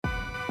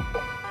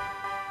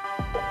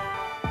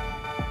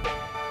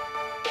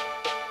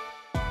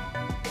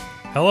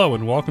Hello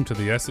and welcome to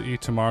the SAE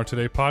Tomorrow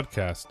Today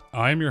podcast.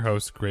 I am your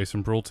host,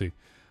 Grayson Brulte.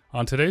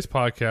 On today's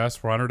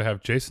podcast, we're honored to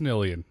have Jason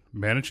Ilian,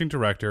 Managing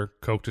Director,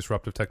 Koch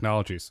Disruptive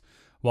Technologies.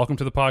 Welcome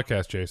to the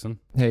podcast, Jason.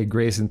 Hey,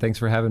 Grayson. Thanks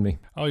for having me.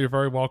 Oh, you're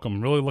very welcome.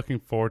 I'm really looking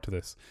forward to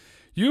this.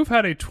 You've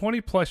had a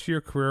 20-plus year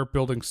career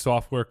building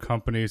software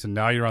companies, and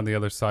now you're on the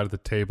other side of the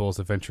table as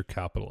a venture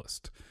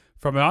capitalist.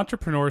 From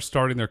entrepreneurs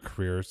starting their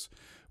careers,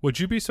 would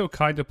you be so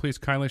kind to please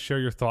kindly share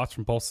your thoughts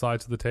from both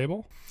sides of the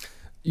table?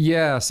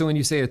 Yeah, so when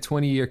you say a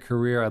 20-year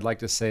career, I'd like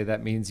to say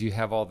that means you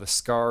have all the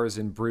scars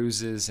and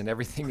bruises and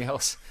everything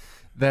else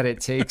that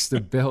it takes to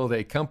build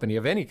a company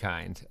of any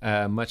kind,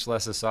 much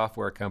less a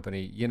software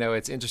company. You know,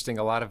 it's interesting.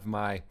 A lot of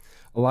my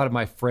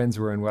friends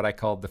were in what I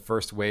called the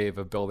first wave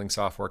of building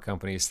software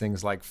companies,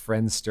 things like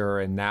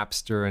Friendster and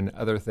Napster and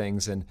other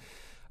things. And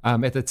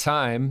at the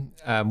time,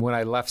 when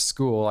I left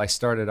school, I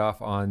started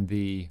off on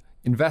the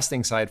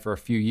investing side for a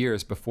few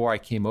years before I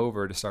came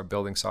over to start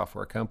building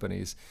software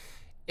companies.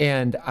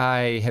 And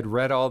I had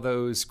read all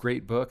those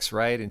great books,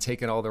 right, and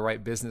taken all the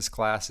right business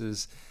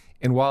classes.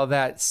 And while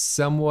that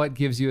somewhat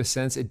gives you a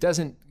sense, it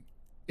doesn't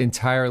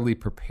entirely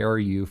prepare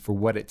you for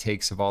what it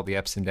takes of all the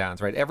ups and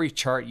downs, right? Every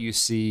chart you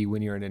see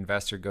when you're an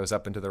investor goes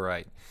up and to the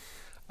right.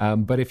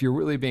 But if you're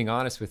really being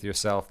honest with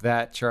yourself,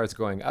 that chart's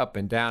going up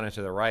and down and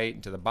to the right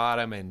and to the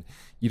bottom, and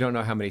you don't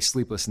know how many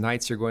sleepless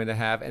nights you're going to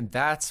have. And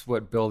that's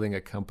what building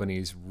a company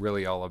is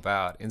really all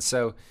about. And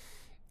so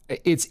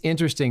it's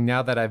interesting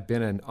now that I've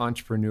been an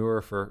entrepreneur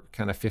for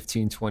kind of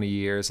 15, 20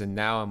 years, and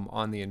now I'm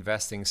on the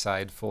investing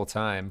side full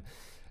time.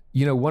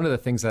 You know, one of the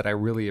things that I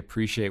really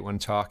appreciate when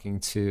talking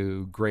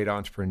to great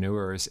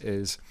entrepreneurs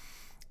is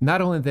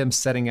not only them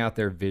setting out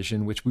their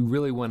vision, which we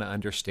really want to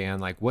understand,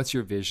 like, what's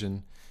your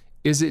vision?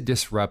 Is it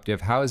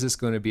disruptive? How is this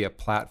going to be a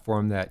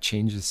platform that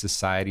changes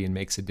society and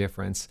makes a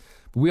difference?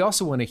 But we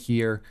also want to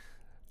hear,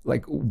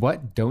 like,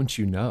 what don't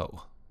you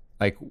know?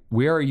 Like,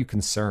 where are you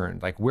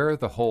concerned? Like, where are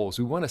the holes?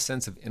 We want a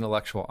sense of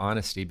intellectual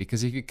honesty,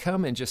 because if you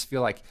come and just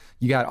feel like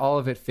you got all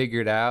of it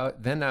figured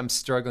out, then I'm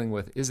struggling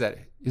with, is that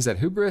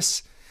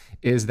hubris?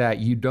 Is that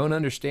you don't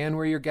understand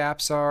where your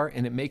gaps are?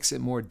 And it makes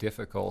it more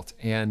difficult.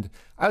 And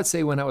I would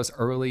say when I was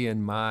early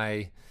in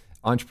my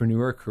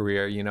entrepreneur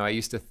career, you know, I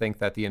used to think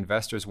that the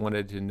investors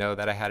wanted to know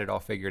that I had it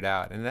all figured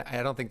out. And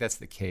I don't think that's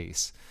the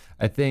case.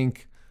 I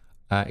think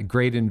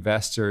great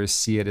investors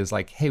see it as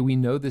like, hey, we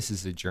know this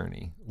is a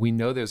journey. We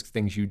know there's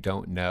things you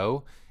don't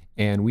know.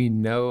 And we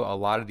know a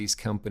lot of these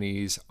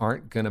companies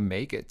aren't going to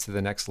make it to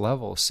the next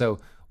level. So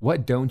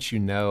what don't you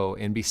know?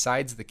 And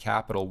besides the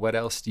capital, what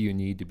else do you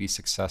need to be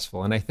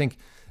successful? And I think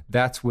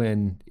that's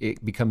when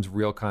it becomes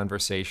real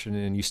conversation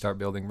and you start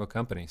building real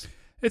companies.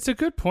 It's a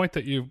good point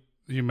that you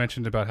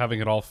mentioned about having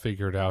it all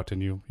figured out,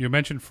 and you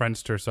mentioned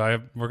Friendster.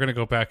 So we're going to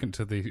go back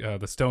into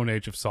the Stone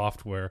Age of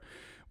software,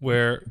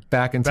 where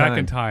back in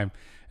time.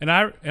 And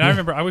I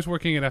remember I was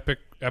working at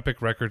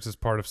Epic Records as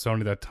part of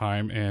Sony that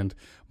time, and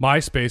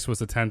MySpace was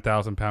the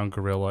 10,000-pound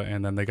gorilla,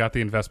 and then they got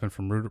the investment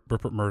from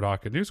Rupert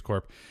Murdoch at News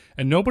Corp,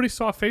 and nobody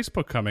saw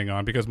Facebook coming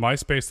on because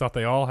MySpace thought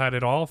they all had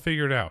it all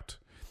figured out.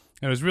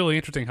 And it was really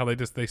interesting how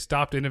they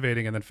stopped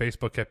innovating, and then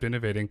Facebook kept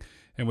innovating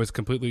and was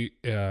completely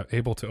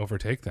able to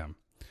overtake them.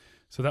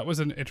 So that was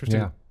an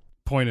interesting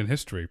point in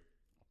history.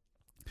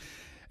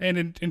 And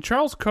in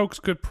Charles Koch's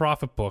Good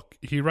Profit book,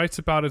 he writes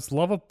about his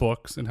love of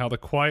books and how the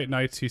quiet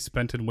nights he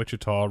spent in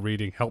Wichita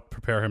reading helped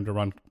prepare him to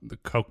run the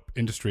Koch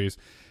Industries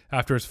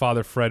after his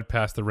father Fred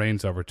passed the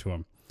reins over to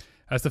him.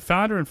 As the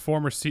founder and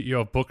former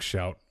CEO of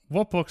Bookshout,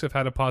 what books have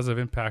had a positive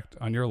impact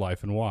on your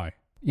life and why?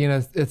 You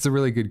know, it's a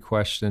really good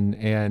question.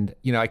 And,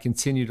 you know, I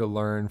continue to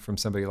learn from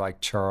somebody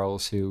like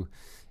Charles, who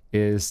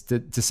is,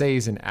 to say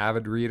he's an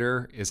avid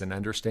reader is an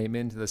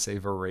understatement, to say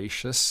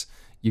voracious.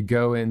 You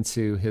go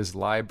into his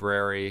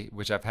library,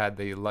 which I've had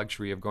the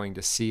luxury of going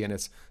to see, and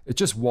it's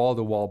just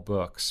wall-to-wall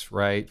books,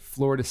 right?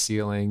 Floor to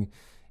ceiling.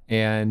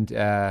 And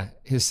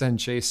his son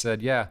Chase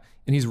said, yeah,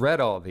 and he's read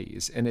all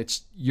these,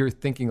 and you're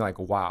thinking like,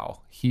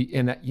 wow,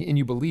 and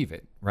you believe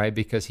it, right?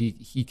 Because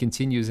he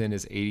continues in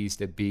his 80s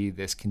to be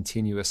this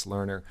continuous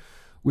learner,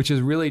 which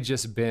has really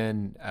just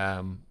been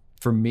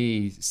for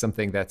me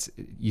something that's,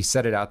 you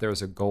set it out there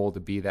as a goal to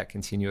be that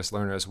continuous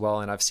learner as well.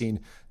 And I've seen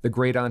the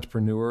great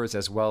entrepreneurs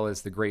as well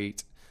as the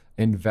great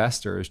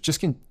investors just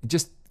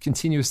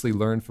continuously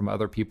learn from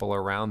other people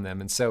around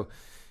them. And so,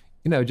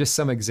 you know, just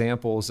some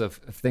examples of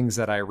things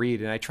that I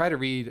read, and I try to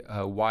read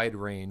a wide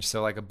range.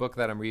 So like a book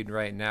that I'm reading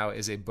right now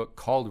is a book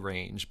called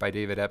Range by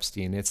David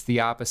Epstein. It's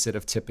the opposite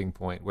of Tipping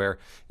Point, where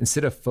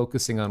instead of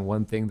focusing on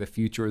one thing, the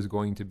future is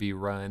going to be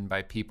run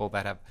by people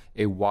that have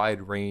a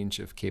wide range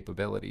of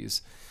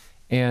capabilities.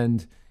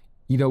 And,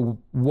 you know,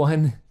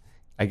 one,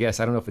 I guess,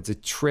 I don't know if it's a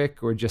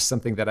trick or just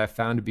something that I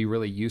found to be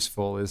really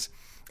useful, is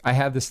I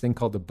have this thing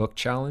called the book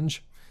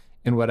challenge.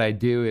 And what I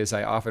do is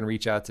I often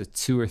reach out to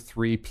 2 or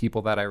 3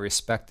 people that I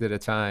respect at a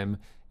time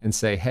and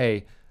say,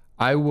 hey,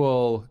 I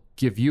will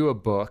give you a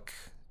book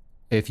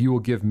if you will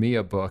give me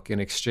a book in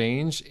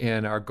exchange.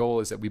 And our goal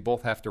is that we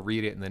both have to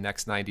read it in the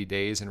next 90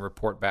 days and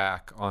report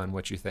back on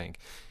what you think.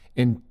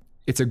 And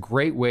it's a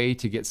great way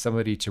to get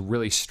somebody to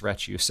really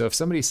stretch you. So if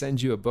somebody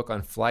sends you a book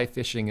on fly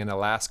fishing in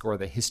Alaska or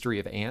the history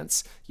of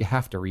ants, you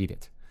have to read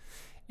it.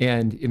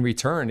 And in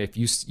return, if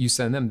you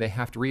send them, they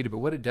have to read it. But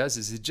what it does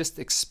is it just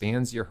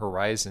expands your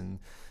horizon,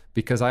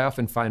 because I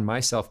often find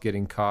myself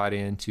getting caught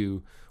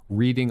into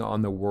reading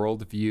on the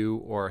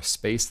worldview or a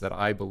space that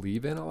I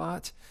believe in a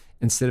lot,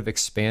 instead of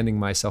expanding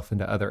myself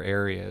into other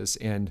areas.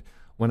 And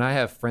when I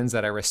have friends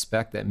that I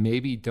respect that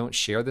maybe don't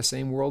share the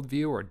same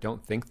worldview or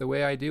don't think the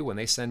way I do, when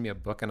they send me a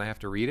book and I have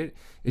to read it,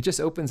 it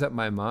just opens up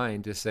my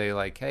mind to say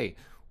like, hey,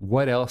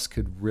 what else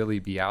could really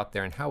be out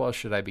there and how else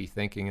should I be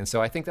thinking? And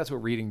so I think that's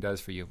what reading does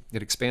for you.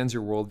 It expands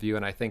your worldview.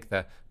 And I think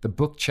that the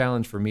book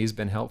challenge for me has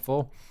been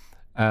helpful.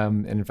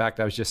 And in fact,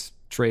 I was just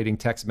trading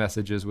text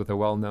messages with a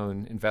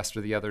well-known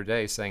investor the other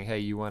day saying, hey,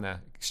 you want to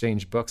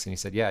exchange books? And he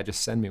said, yeah,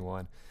 just send me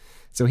one.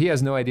 So he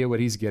has no idea what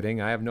he's getting.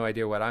 I have no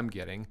idea what I'm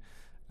getting.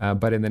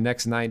 But in the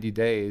next 90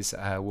 days,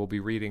 we'll be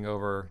reading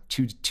over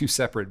two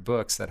separate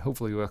books that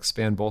hopefully will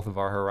expand both of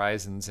our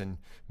horizons and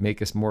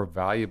make us more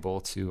valuable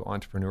to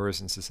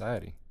entrepreneurs in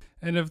society.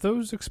 And have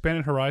those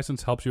expanded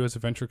horizons helped you as a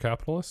venture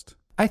capitalist?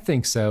 I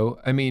think so.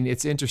 I mean,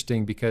 it's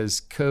interesting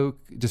because Koch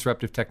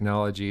Disruptive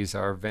Technologies,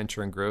 our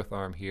venture and growth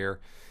arm here,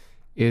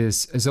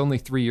 is only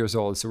 3 years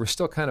old. So we're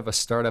still kind of a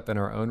startup in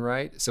our own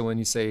right. So when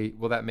you say,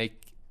 will that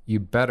make you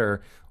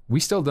better? We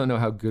still don't know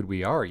how good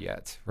we are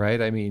yet,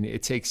 right? I mean,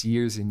 it takes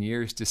years and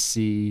years to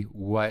see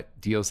what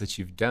deals that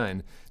you've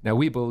done. Now,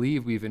 we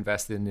believe we've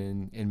invested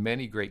in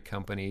many great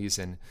companies,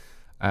 and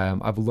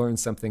I've learned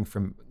something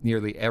from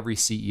nearly every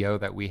CEO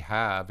that we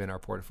have in our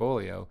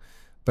portfolio.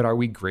 But are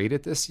we great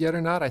at this yet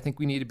or not? I think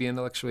we need to be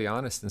intellectually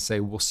honest and say,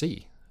 we'll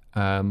see.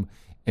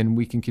 And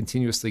we can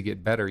continuously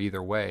get better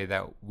either way,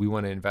 that we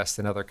want to invest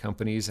in other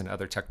companies and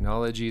other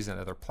technologies and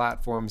other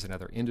platforms and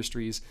other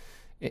industries,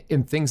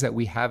 in things that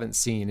we haven't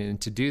seen. And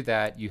to do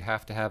that, you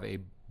have to have a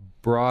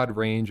broad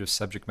range of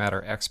subject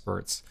matter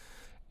experts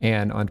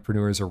and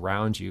entrepreneurs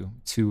around you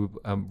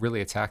to really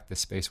attack this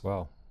space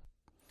well.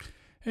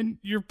 And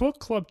your book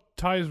club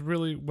ties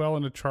really well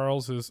into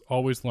Charles's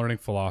always learning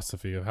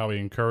philosophy of how he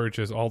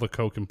encourages all the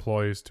Koch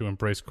employees to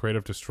embrace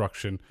creative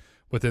destruction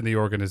within the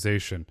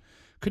organization.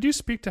 Could you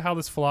speak to how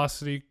this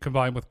philosophy,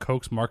 combined with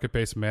Koch's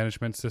market-based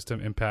management system,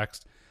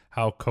 impacts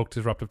how Koch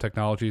Disruptive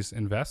Technologies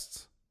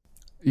invests?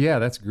 Yeah,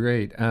 that's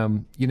great.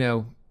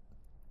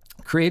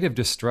 Creative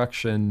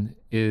destruction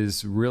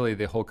is really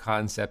the whole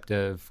concept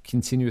of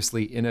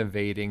continuously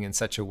innovating in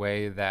such a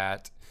way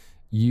that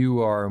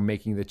you are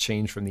making the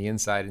change from the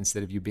inside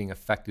instead of you being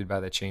affected by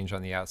the change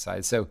on the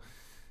outside. So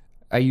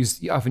I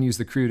often use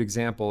the crude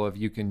example of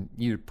you can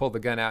either pull the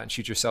gun out and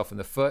shoot yourself in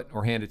the foot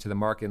or hand it to the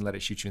market and let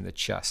it shoot you in the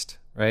chest,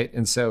 right?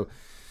 And so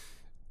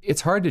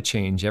it's hard to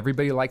change.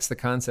 Everybody likes the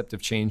concept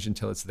of change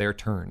until it's their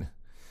turn.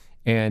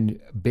 And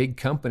big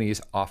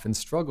companies often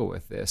struggle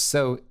with this.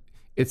 So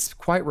it's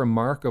quite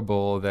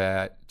remarkable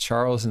that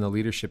Charles and the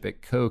leadership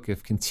at Koch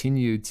have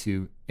continued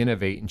to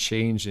innovate and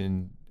change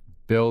and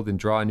build and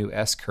draw new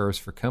S-curves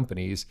for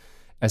companies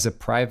as a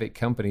private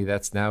company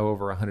that's now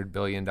over $100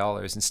 billion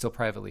and still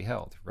privately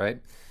held,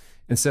 right?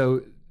 And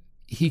so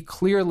he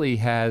clearly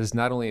has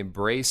not only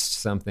embraced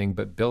something,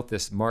 but built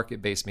this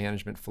market-based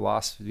management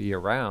philosophy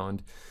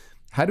around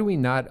how do we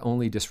not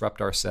only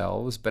disrupt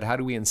ourselves, but how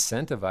do we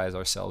incentivize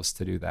ourselves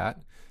to do that?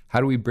 How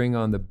do we bring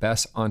on the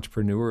best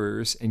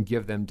entrepreneurs and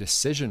give them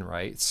decision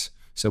rights?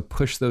 So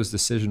push those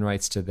decision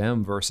rights to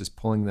them versus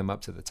pulling them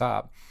up to the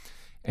top.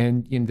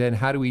 And then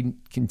how do we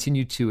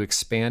continue to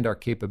expand our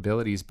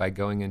capabilities by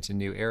going into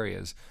new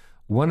areas?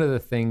 One of the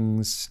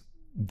things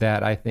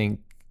that I think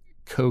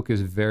Koch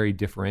is very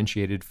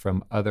differentiated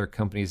from other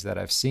companies that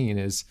I've seen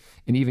is,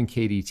 and even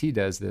KDT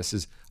does this,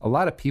 is a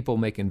lot of people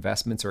make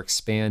investments or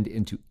expand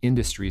into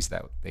industries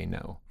that they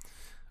know.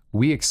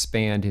 We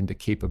expand into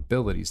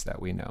capabilities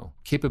that we know.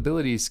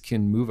 Capabilities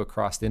can move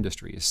across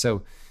industries.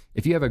 So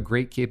if you have a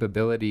great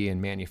capability in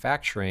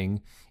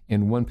manufacturing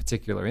in one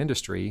particular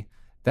industry,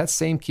 that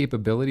same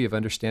capability of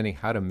understanding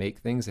how to make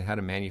things and how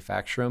to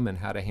manufacture them and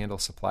how to handle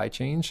supply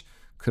chains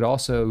could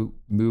also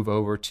move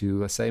over to,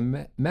 let's say,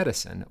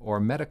 medicine or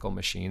medical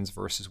machines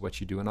versus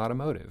what you do in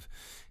automotive.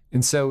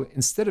 And so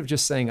instead of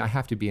just saying, I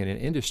have to be in an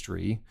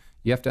industry,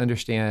 you have to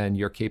understand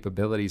your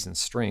capabilities and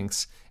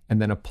strengths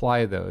and then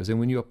apply those. And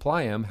when you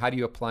apply them, how do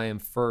you apply them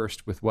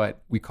first with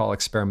what we call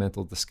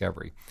experimental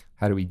discovery?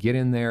 How do we get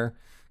in there,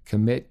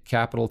 commit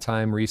capital,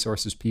 time,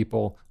 resources,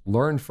 people,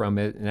 learn from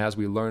it, and as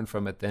we learn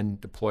from it, then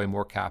deploy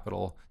more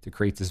capital to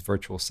create this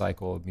virtual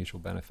cycle of mutual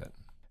benefit.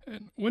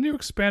 And when you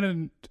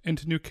expand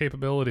into new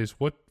capabilities,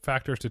 what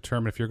factors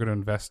determine if you're going to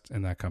invest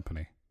in that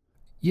company?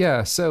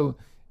 Yeah, so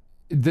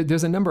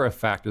there's a number of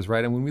factors,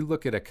 right? And when we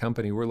look at a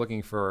company, we're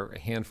looking for a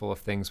handful of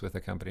things with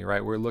a company,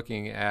 right? We're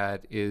looking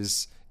at,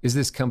 is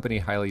this company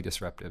highly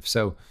disruptive?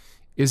 So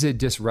is it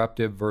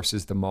disruptive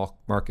versus the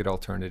market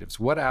alternatives?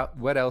 What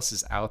else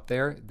is out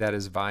there that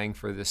is vying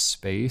for this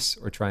space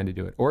or trying to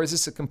do it? Or is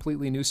this a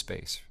completely new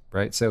space,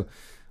 right? So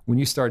when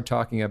you start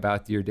talking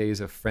about your days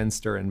of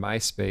Friendster and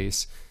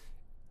MySpace,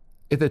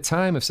 at the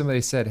time, if somebody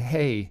said,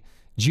 hey,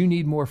 do you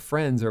need more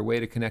friends or a way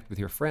to connect with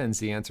your friends?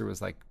 The answer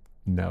was like,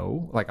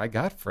 no, like I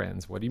got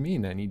friends. What do you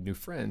mean I need new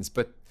friends?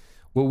 But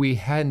what we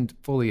hadn't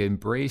fully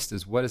embraced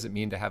is what does it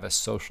mean to have a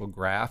social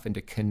graph and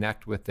to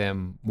connect with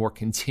them more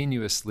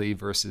continuously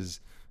versus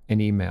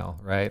an email,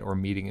 right? Or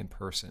meeting in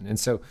person. And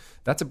so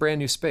that's a brand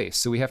new space.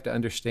 So we have to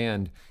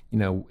understand,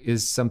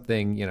 is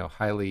something,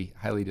 highly,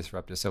 highly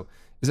disruptive. So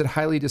is it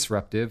highly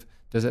disruptive?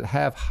 Does it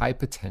have high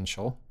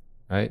potential,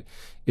 right?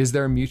 Is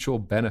there a mutual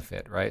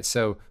benefit, right?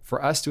 So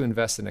for us to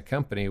invest in a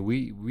company,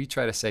 we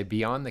try to say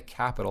beyond the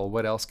capital,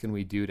 what else can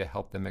we do to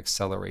help them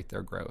accelerate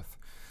their growth?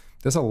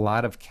 There's a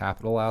lot of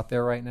capital out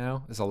there right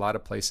now. There's a lot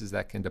of places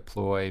that can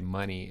deploy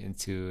money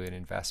into an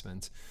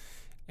investment.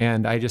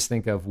 And I just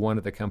think of one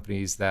of the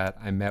companies that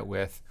I met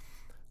with.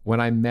 When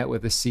I met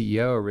with the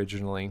CEO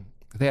originally,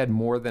 they had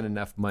more than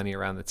enough money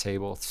around the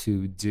table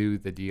to do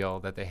the deal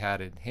that they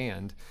had in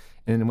hand.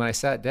 And when I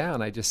sat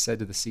down, I just said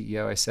to the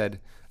CEO, I said,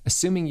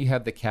 assuming you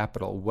have the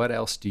capital, what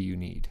else do you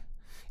need?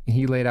 And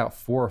he laid out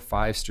 4 or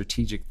 5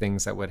 strategic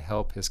things that would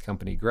help his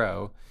company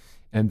grow.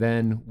 And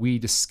then we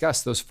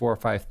discussed those 4 or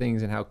 5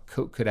 things and how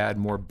Coke could add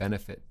more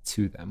benefit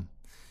to them.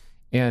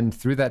 And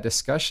through that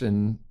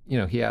discussion,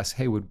 he asked,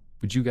 hey,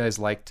 would you guys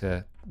like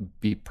to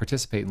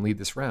participate and lead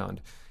this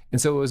round?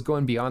 And so it was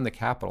going beyond the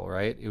capital,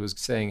 right? It was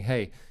saying,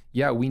 hey,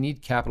 yeah, we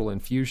need capital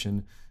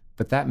infusion,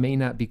 but that may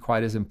not be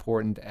quite as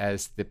important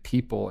as the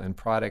people and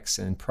products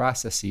and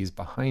processes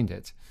behind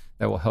it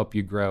that will help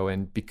you grow.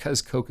 And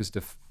because Coke has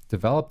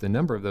developed a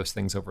number of those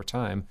things over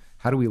time,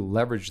 how do we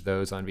leverage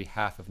those on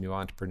behalf of new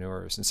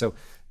entrepreneurs? And so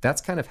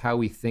that's kind of how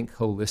we think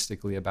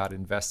holistically about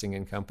investing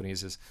in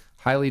companies, is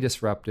highly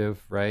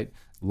disruptive, right?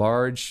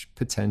 Large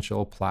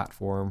potential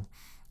platform.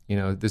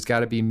 There's got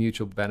to be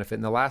mutual benefit.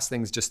 And the last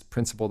thing is just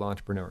principled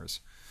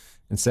entrepreneurs.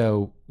 And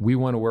so we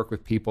want to work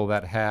with people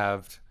that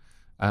have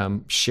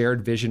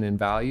shared vision and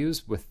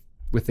values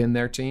within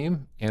their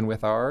team and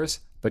with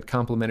ours, but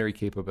complementary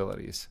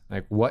capabilities.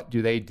 Like, what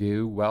do they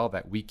do well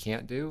that we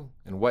can't do?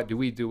 And what do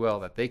we do well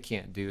that they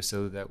can't do,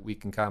 so that we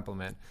can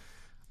complement?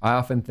 I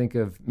often think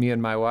of me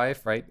and my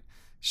wife, right?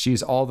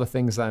 She's all the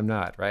things I'm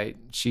not, right?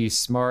 She's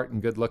smart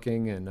and good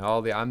looking and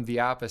I'm the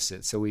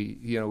opposite. So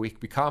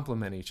we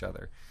complement each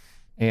other.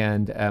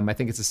 And I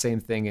think it's the same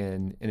thing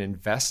in an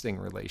investing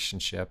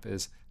relationship,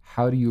 is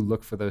how do you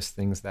look for those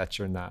things that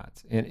you're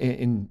not? And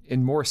in a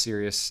more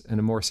serious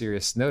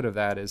note of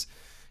that is,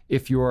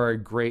 if you are a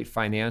great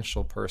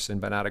financial person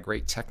but not a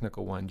great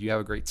technical one, do you have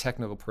a great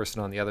technical person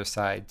on the other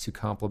side to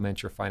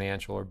complement your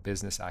financial or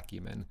business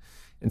acumen?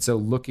 And so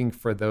looking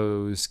for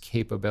those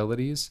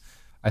capabilities,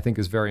 I think,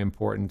 is very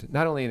important,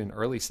 not only in an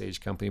early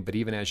stage company, but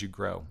even as you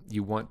grow.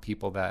 You want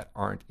people that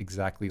aren't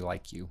exactly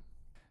like you.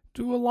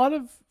 Do a lot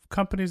of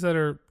companies that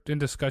are in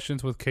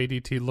discussions with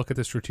KDT look at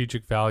the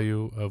strategic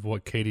value of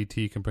what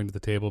KDT can bring to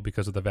the table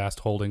because of the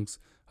vast holdings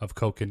of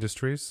Koch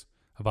Industries,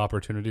 of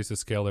opportunities to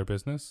scale their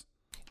business?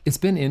 It's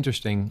been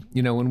interesting.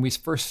 When we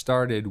first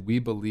started, we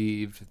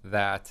believed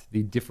that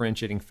the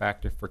differentiating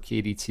factor for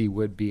KDT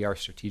would be our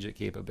strategic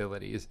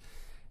capabilities.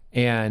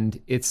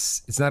 And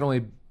it's not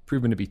only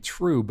proven to be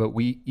true, but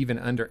we even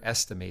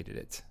underestimated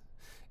it.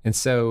 And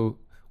so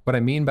what I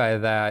mean by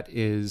that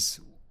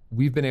is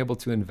we've been able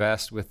to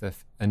invest with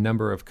a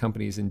number of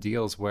companies and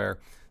deals where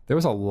there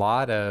was a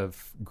lot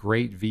of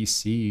great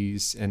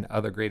VCs and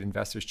other great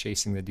investors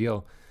chasing the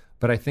deal.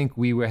 But I think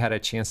we had a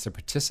chance to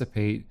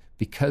participate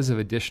because of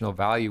additional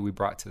value we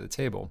brought to the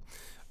table.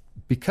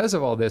 Because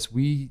of all this,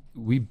 we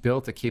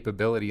built a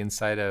capability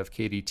inside of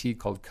KDT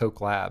called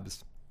Coke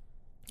Labs.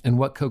 And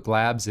what Coke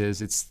Labs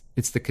is,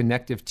 it's the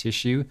connective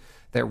tissue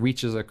that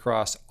reaches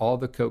across all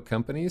the Coke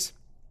companies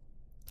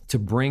to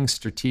bring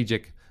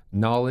strategic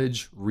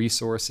knowledge,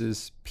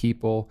 resources,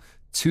 people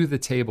to the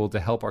table to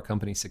help our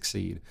company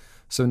succeed.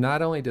 So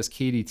not only does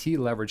KDT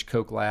leverage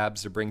Coke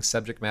Labs to bring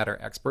subject matter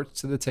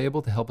experts to the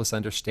table to help us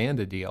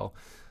understand a deal,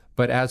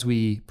 but as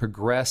we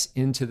progress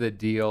into the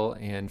deal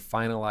and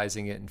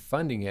finalizing it and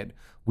funding it,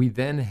 we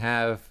then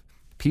have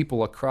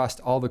people across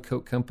all the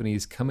Coke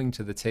companies coming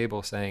to the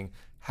table saying,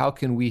 how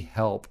can we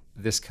help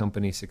this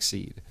company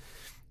succeed?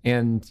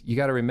 And you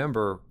got to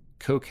remember,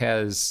 Coke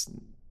has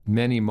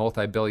many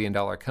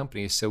multi-billion-dollar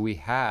companies, so we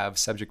have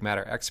subject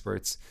matter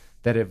experts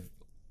that have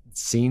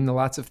seen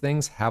lots of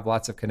things, have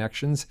lots of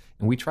connections,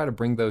 and we try to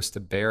bring those to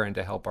bear and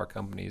to help our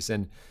companies.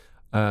 And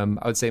I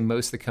would say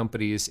most of the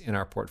companies in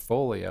our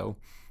portfolio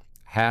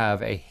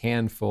have a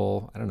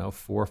handful,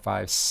 4,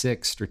 5,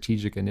 6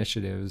 strategic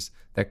initiatives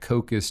that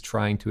Coke is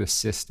trying to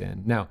assist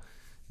in. Now,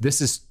 this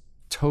is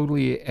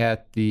totally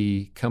at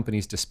the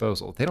company's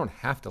disposal. They don't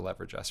have to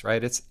leverage us,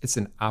 right? It's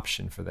an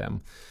option for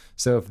them.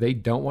 So if they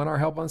don't want our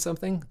help on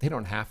something, they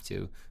don't have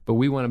to. But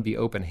we want to be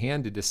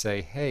open-handed to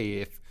say,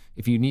 hey,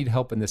 if you need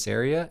help in this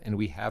area and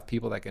we have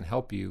people that can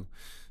help you,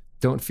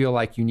 don't feel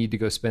like you need to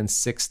go spend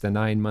 6 to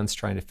 9 months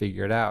trying to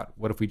figure it out.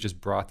 What if we just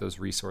brought those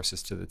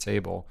resources to the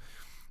table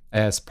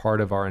as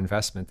part of our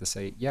investment to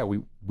say, yeah,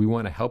 we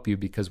want to help you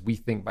because we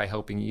think by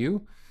helping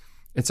you,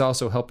 it's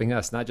also helping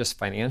us, not just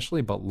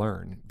financially, but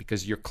learn,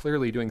 because you're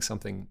clearly doing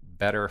something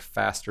better,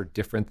 faster,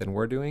 different than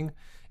we're doing.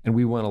 and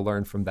we want to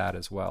learn from that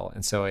as well.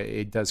 And so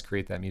it does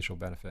create that mutual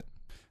benefit.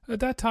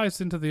 That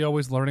ties into the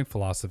always learning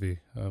philosophy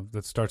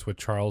that starts with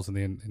Charles and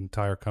the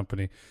entire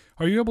company.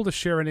 Are you able to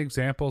share any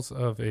examples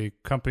of a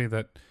company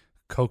that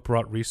Coke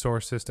brought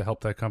resources to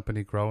help that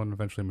company grow and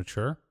eventually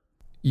mature?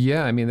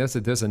 Yeah, I mean,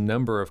 there's a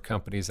number of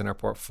companies in our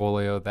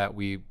portfolio that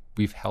we've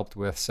helped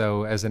with.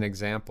 So as an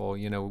example,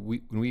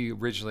 when we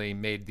originally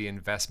made the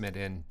investment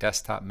in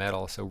Desktop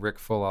Metal, so Rick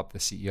Fulop, the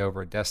CEO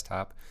over at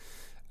Desktop,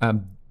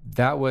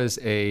 that was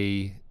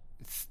a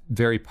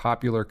very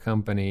popular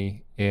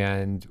company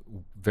and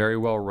very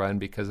well run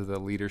because of the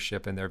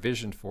leadership and their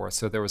vision for it.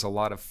 So there was a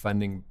lot of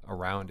funding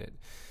around it.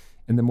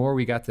 And the more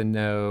we got to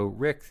know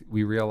Rick,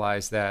 we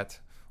realized that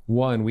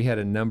one, we had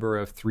a number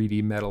of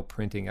 3D metal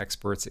printing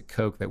experts at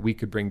Coke that we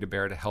could bring to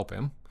bear to help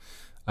him.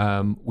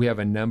 We have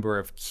a number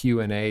of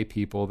Q&A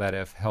people that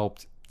have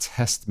helped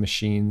test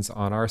machines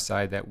on our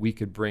side that we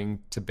could bring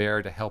to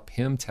bear to help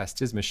him test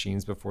his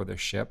machines before they're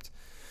shipped.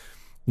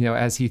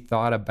 As he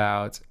thought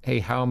about, hey,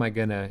 how am I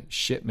going to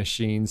ship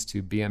machines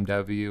to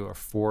BMW or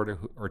Ford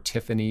or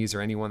Tiffany's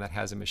or anyone that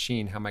has a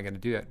machine? How am I going to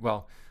do it?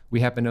 Well, we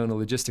happen to own a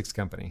logistics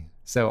company.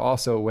 So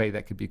also a way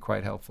that could be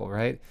quite helpful,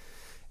 right?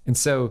 And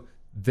so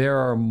there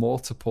are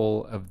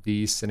multiple of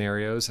these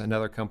scenarios.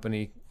 Another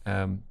company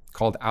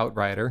called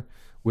Outrider,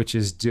 which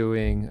is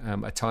doing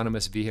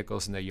autonomous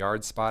vehicles in the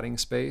yard spotting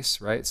space,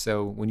 right?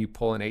 So when you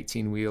pull an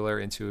 18-wheeler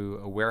into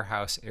a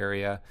warehouse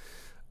area,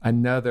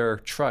 another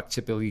truck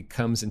typically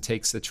comes and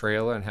takes the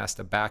trailer and has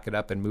to back it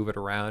up and move it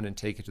around and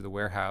take it to the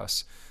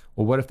warehouse.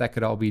 Well, what if that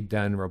could all be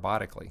done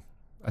robotically,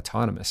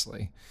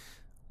 autonomously?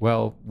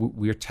 Well,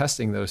 we're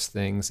testing those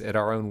things at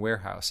our own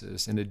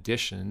warehouses in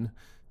addition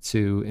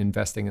to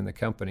investing in the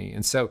company.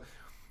 And so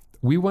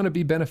we want to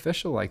be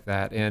beneficial like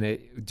that. And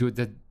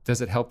does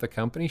it help the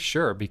company?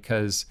 Sure,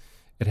 because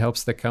it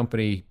helps the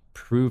company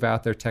prove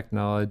out their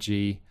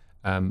technology,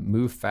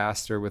 move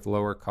faster with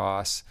lower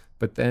costs.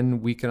 But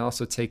then we can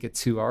also take it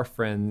to our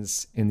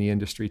friends in the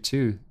industry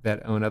too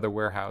that own other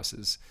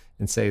warehouses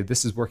and say,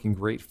 this is working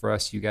great for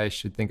us. You guys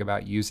should think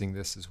about using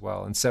this as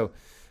well. And so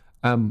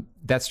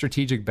that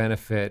strategic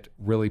benefit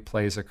really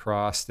plays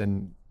across.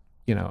 And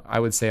I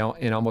would say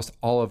in almost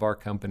all of our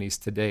companies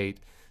to date,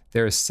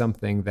 there is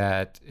something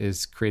that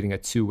is creating a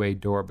two-way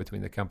door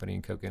between the company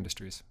and Coke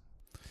Industries.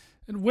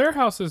 And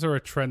warehouses are a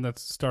trend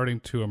that's starting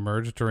to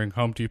emerge. During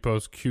Home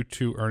Depot's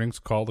Q2 earnings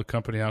call, the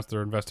company announced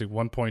they're investing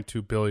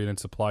 $1.2 billion in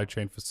supply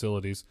chain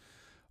facilities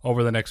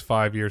over the next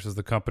 5 years as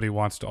the company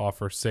wants to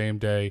offer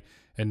same-day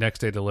and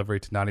next-day delivery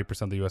to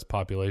 90% of the U.S.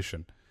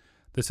 population.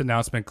 This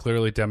announcement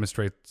clearly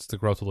demonstrates the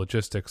growth of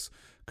logistics.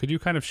 Could you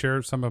kind of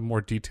share some of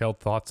more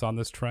detailed thoughts on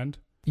this trend?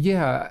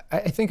 Yeah,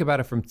 I think about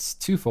it from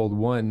twofold.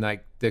 One,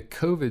 like the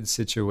COVID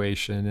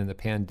situation and the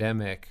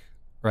pandemic,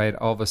 right?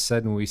 All of a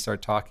sudden we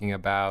start talking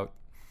about,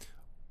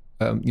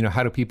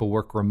 how do people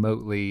work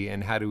remotely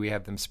and how do we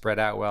have them spread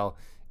out? Well,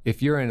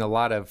 if you're in a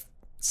lot of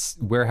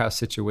warehouse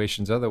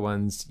situations, other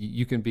ones,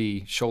 you can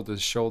be shoulder to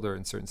shoulder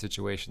in certain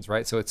situations,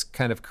 right? So it's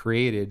kind of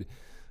created,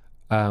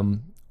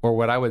 or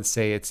what I would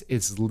say,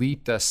 it's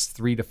leaped us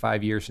 3 to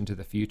 5 years into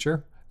the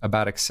future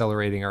about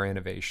accelerating our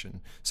innovation.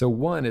 So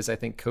one is I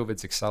think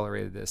COVID's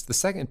accelerated this. The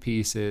second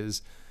piece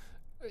is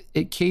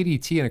at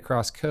KDT and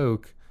across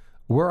Coke,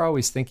 we're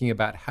always thinking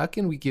about how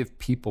can we give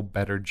people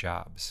better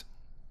jobs?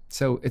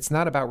 So it's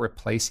not about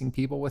replacing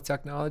people with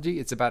technology.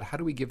 It's about how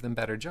do we give them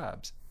better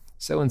jobs?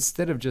 So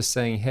instead of just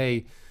saying,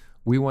 hey,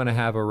 we want to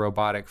have a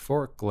robotic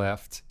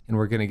forklift and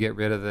we're going to get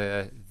rid of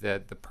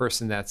the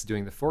person that's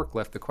doing the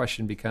forklift, the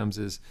question becomes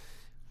is,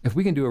 if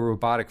we can do a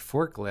robotic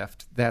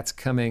forklift that's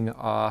coming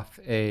off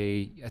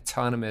a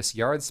autonomous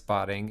yard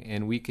spotting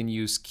and we can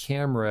use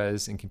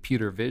cameras and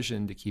computer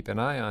vision to keep an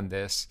eye on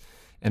this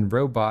and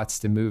robots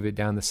to move it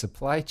down the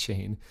supply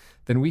chain,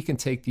 then we can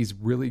take these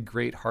really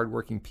great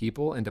hardworking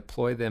people and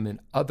deploy them in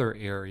other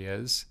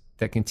areas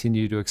that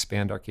continue to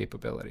expand our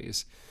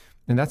capabilities.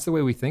 And that's the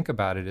way we think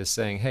about it, is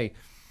saying, hey,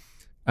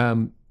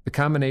 the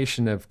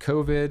combination of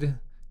COVID,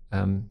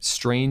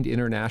 strained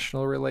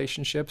international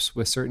relationships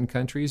with certain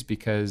countries,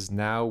 because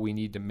now we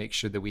need to make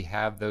sure that we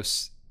have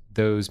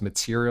those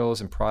materials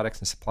and products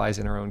and supplies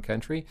in our own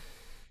country,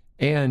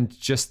 and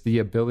just the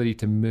ability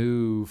to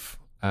move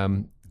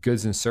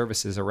goods and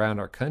services around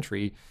our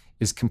country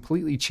is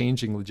completely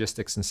changing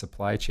logistics and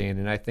supply chain.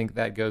 And I think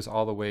that goes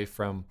all the way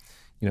from,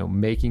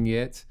 making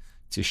it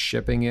to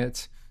shipping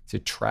it to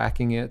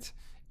tracking it.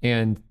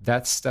 And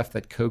that's stuff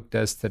that Coke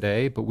does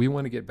today, but we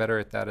want to get better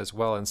at that as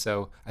well. And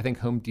so I think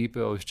Home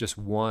Depot is just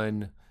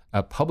one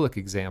public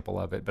example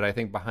of it. But I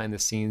think behind the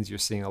scenes, you're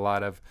seeing a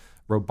lot of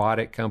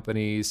robotic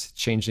companies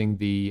changing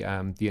the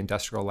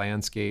industrial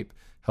landscape,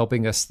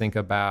 helping us think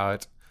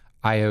about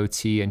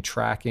IoT and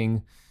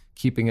tracking,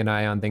 keeping an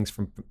eye on things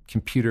from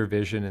computer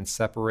vision and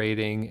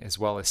separating, as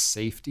well as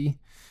safety.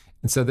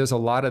 And so there's a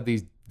lot of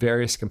these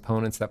various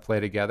components that play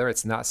together.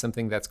 It's not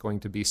something that's going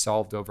to be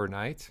solved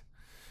overnight.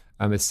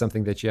 It's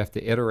something that you have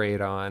to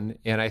iterate on.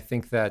 And I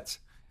think that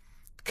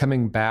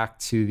coming back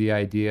to the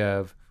idea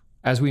of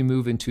As we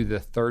move into the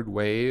third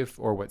wave,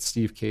 or what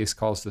Steve Case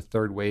calls the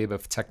third wave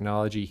of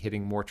technology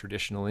hitting more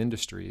traditional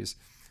industries,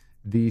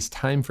 these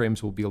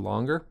timeframes will be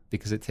longer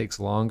because it takes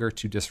longer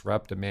to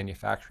disrupt a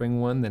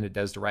manufacturing one than it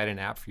does to write an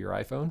app for your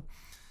iPhone.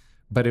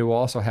 But it will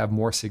also have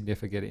more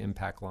significant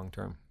impact long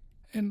term.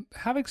 And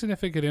having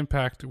significant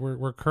impact,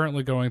 we're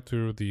currently going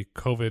through the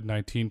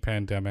COVID-19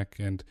 pandemic,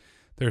 and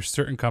there's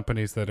certain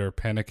companies that are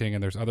panicking,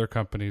 and there's other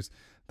companies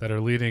that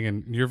are leading.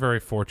 And you're very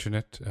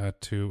fortunate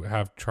to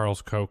have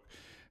Charles Koch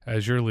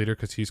as your leader,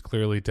 because he's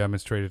clearly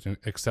demonstrated an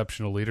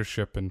exceptional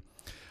leadership. And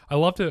I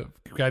love to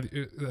get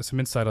some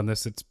insight on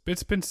this.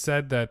 It's been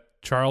said that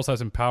Charles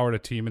has empowered a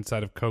team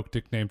inside of Koch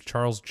nicknamed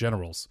Charles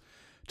Generals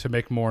to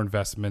make more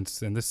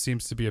investments, and this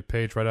seems to be a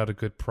page right out of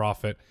Good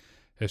Profit,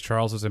 as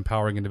Charles is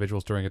empowering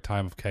individuals during a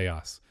time of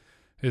chaos.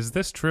 Is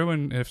this true?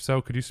 And if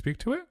so, could you speak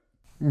to it?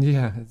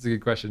 Yeah, that's a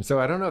good question. So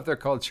I don't know if they're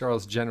called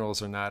Charles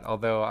Generals or not,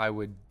 although I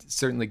would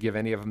certainly give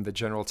any of them the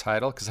general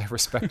title because I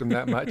respect them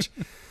that much.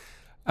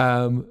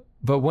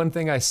 But one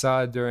thing I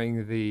saw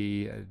during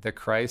the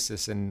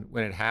crisis and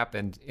when it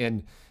happened,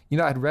 and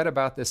I'd read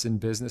about this in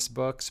business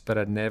books, but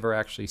I'd never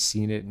actually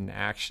seen it in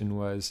action,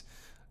 was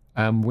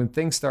when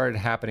things started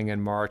happening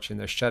in March and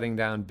they're shutting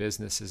down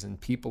businesses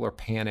and people are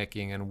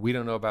panicking and we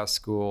don't know about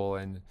school,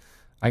 and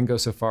I can go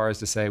so far as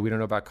to say we don't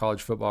know about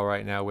college football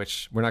right now,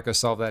 which we're not going to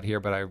solve that here,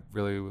 but I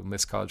really will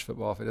miss college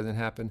football if it doesn't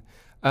happen.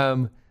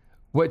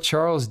 What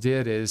Charles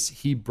did is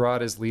he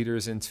brought his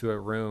leaders into a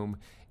room,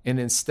 and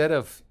instead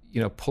of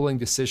pulling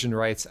decision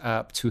rights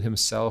up to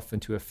himself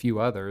and to a few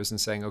others and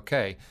saying,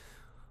 okay,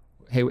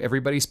 hey,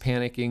 everybody's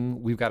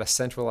panicking, we've got to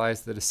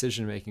centralize the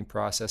decision-making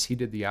process, he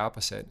did the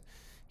opposite.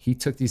 He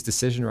took these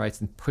decision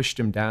rights and pushed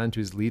them down to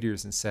his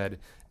leaders and said,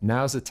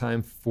 now's the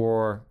time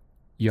for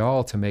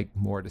y'all to make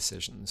more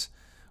decisions,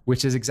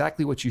 which is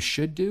exactly what you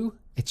should do.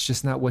 It's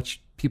just not what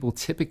people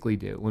typically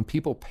do. When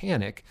people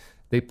panic,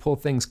 they pull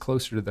things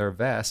closer to their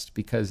vest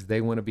because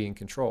they want to be in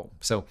control.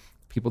 So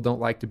people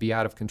don't like to be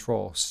out of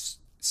control.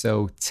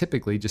 So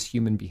typically, just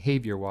human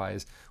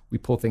behavior-wise, we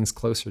pull things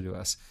closer to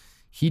us.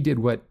 He did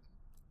what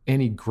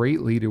any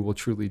great leader will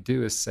truly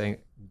do, is saying,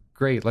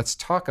 great, let's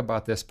talk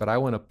about this, but I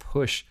want to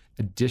push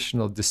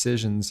additional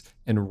decisions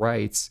and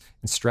rights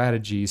and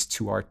strategies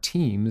to our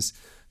teams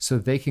so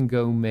they can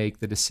go make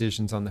the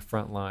decisions on the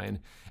front line.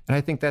 And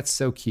I think that's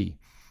so key.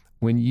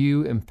 When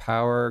you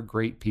empower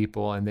great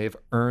people and they've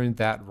earned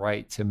that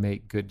right to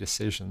make good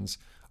decisions,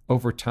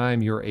 over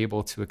time, you're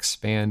able to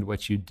expand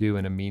what you do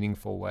in a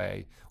meaningful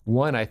way.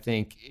 One, I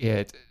think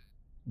it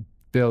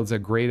builds a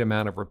great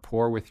amount of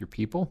rapport with your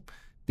people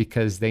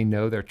because they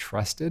know they're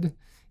trusted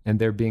and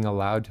they're being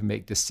allowed to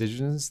make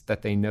decisions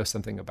that they know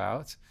something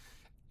about.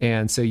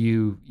 And so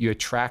you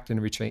attract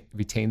and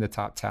retain the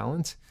top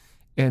talent.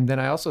 And then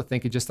I also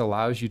think it just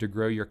allows you to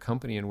grow your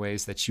company in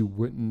ways that you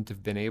wouldn't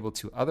have been able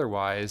to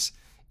otherwise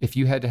if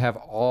you had to have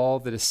all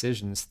the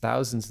decisions,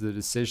 thousands of the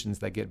decisions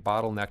that get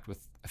bottlenecked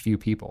with a few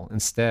people.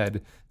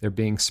 Instead, they're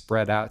being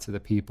spread out to the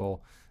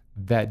people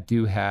that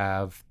do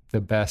have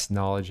the best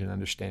knowledge and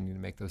understanding to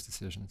make those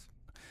decisions.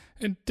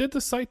 And did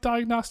the Site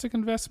Diagnostic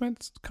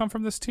investments come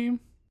from this team?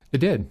 It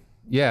did.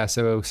 Yeah.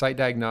 So Site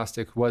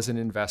Diagnostic was an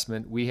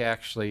investment. We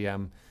actually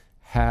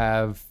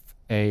have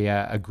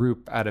a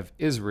group out of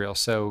Israel.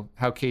 So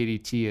how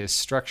KDT is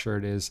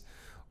structured is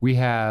we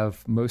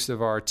have most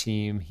of our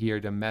team here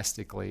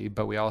domestically,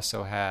 but we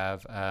also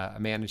have a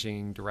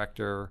managing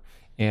director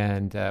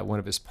and one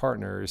of his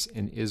partners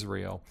in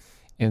Israel.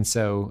 And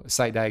so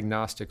Site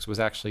Diagnostics was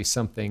actually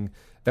something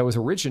that was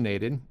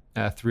originated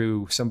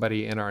through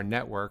somebody in our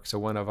network. So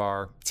one of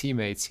our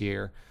teammates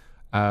here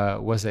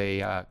was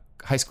a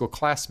high school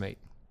classmate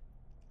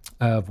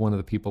of one of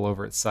the people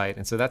over at Site.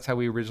 And so that's how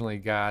we originally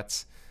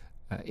got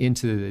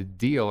into the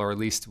deal, or at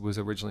least was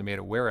originally made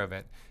aware of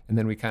it. And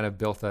then we kind of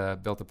built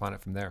upon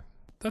it from there.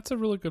 That's a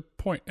really good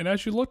point. And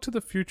as you look to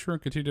the future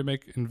and continue to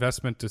make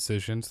investment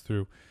decisions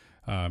through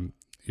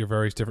your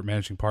various different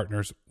managing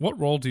partners, what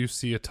role do you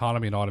see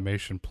autonomy and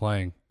automation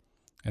playing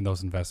in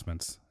those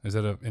investments? Is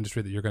it an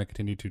industry that you're going to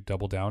continue to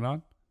double down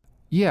on?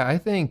 Yeah, I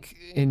think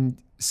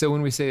so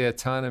when we say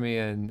autonomy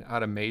and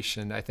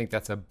automation, I think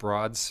that's a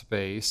broad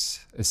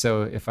space.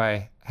 So if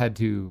I had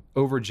to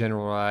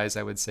overgeneralize,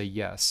 I would say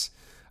yes.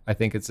 I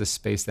think it's a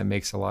space that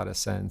makes a lot of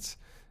sense.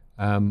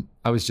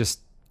 I was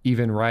just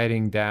even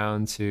riding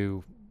down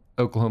to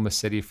Oklahoma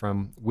City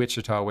from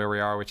Wichita, where we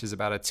are, which is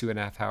about a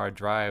 2.5 hour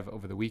drive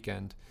over the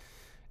weekend.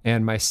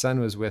 And my son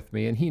was with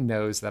me, and he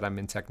knows that I'm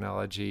in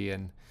technology.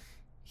 And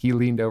he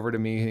leaned over to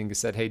me and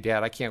said, "Hey,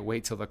 Dad, I can't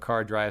wait till the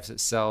car drives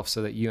itself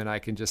so that you and I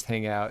can just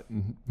hang out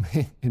and,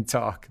 and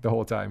talk the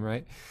whole time,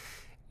 right?"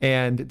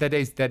 And that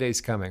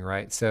day's coming,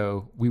 right?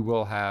 So we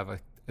will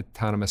have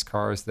autonomous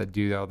cars that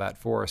do all that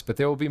for us, but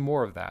there will be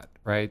more of that,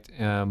 right?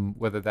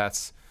 Whether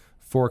that's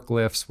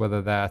forklifts,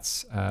 whether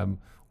that's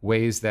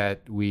ways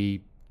that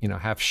we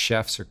have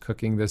chefs or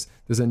cooking. There's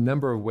a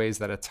number of ways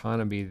that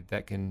autonomy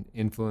that can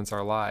influence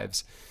our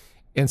lives.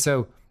 And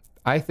so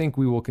I think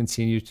we will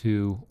continue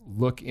to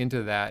look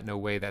into that in a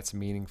way that's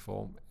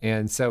meaningful.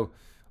 And so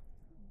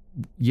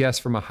yes,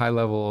 from a high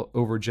level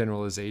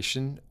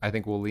overgeneralization, I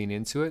think we'll lean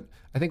into it.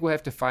 I think we'll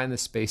have to find the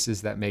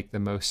spaces that make the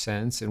most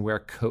sense and where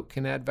Coke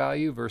can add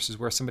value versus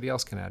where somebody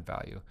else can add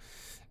value.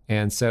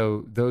 And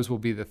so those will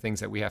be the things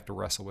that we have to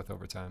wrestle with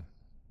over time.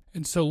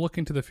 And so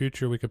looking to the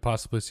future, we could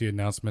possibly see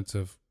announcements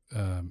of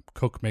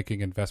Coke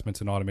making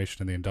investments in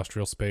automation in the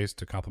industrial space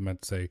to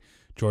complement, say,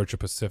 Georgia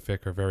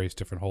Pacific or various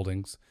different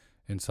holdings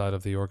inside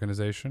of the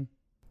organization.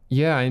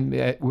 Yeah,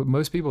 and what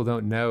most people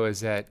don't know is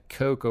that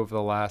Coke over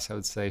the last, I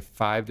would say,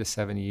 5 to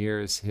 7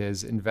 years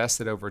has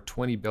invested over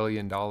 $20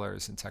 billion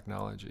in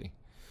technology.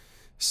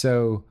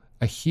 So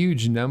a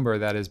huge number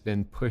that has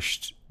been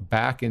pushed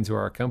back into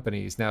our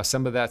companies. Now,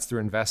 some of that's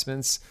through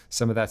investments,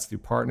 some of that's through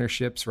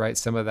partnerships, right?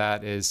 Some of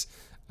that is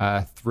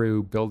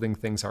through building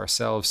things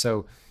ourselves.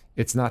 So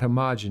it's not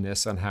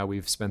homogenous on how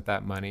we've spent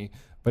that money,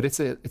 but it's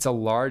a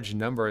large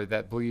number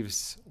that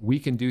believes we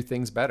can do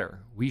things better.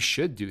 We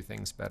should do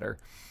things better.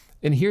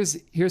 And here's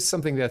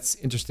something that's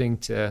interesting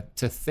to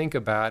think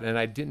about, and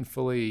I didn't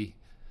fully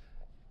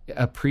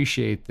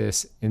appreciate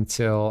this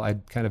until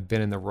I'd kind of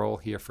been in the role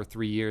here for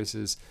 3 years,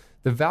 is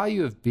the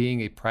value of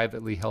being a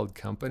privately held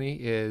company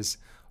is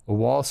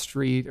Wall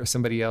Street or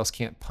somebody else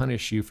can't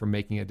punish you for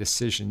making a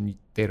decision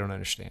they don't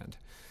understand.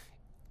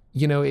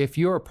 You know, if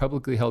you're a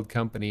publicly held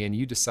company and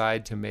you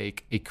decide to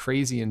make a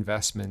crazy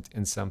investment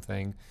in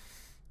something,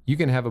 you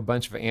can have a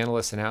bunch of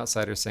analysts and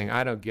outsiders saying,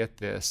 I don't get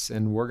this,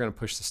 and we're going to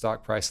push the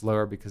stock price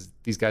lower because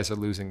these guys are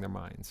losing their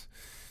minds.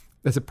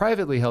 As a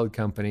privately held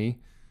company,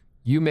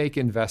 you make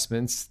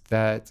investments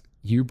that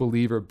you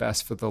believe are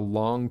best for the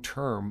long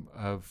term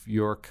of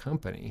your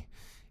company.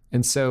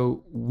 And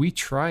so we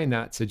try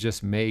not to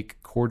just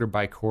make quarter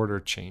by quarter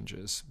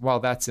changes. While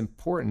that's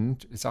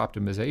important, it's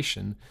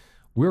optimization,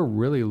 we're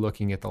really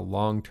looking at the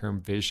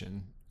long-term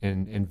vision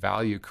and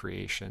value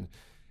creation.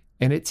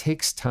 And it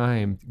takes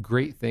time.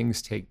 Great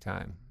things take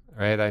time,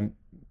 right? I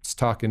was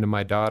talking to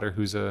my daughter,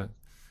 who's a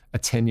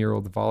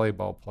 10-year-old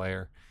volleyball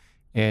player,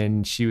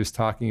 and she was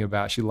talking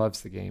about, she loves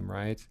the game,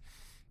 right?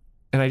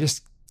 And I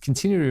just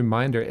continue to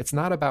remind her, it's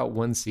not about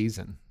one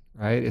season,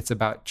 right? It's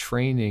about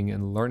training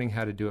and learning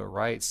how to do it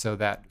right so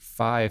that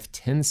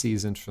 5-10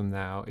 seasons from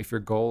now, if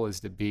your goal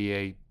is to be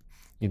a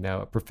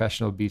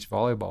professional beach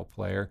volleyball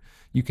player,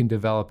 you can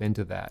develop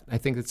into that. I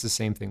think it's the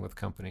same thing with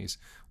companies.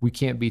 We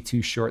can't be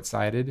too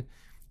short-sighted.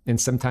 And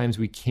sometimes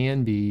we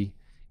can be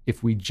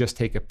if we just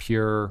take a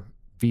pure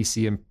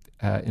VC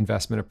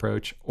investment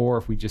approach, or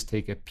if we just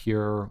take a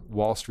pure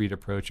Wall Street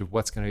approach of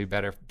what's going to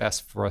be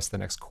best for us the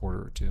next quarter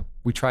or two.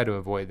 We try to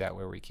avoid that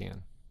where we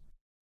can.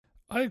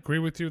 I agree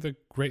with you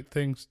that great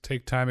things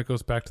take time. It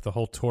goes back to the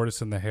whole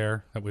tortoise and the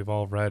hare that we've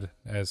all read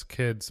as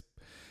kids.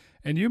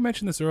 And you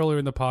mentioned this earlier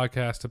in the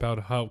podcast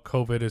about how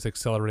COVID is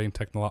accelerating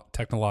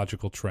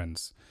technological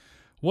trends.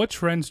 What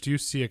trends do you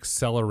see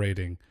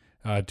accelerating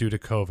due to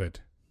COVID?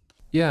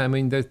 Yeah, I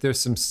mean, there's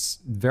some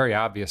very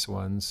obvious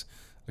ones.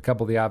 A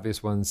couple of the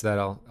obvious ones that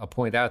I'll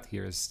point out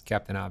here is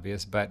Captain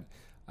Obvious, but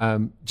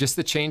just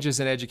the changes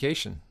in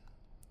education,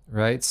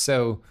 right?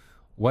 So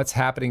what's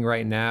happening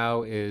right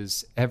now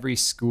is every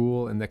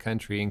school in the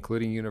country,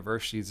 including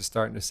universities, is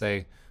starting to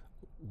say,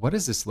 what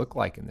does this look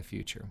like in the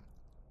future?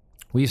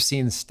 We've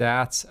seen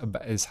stats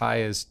as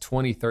high as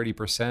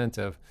 20-30%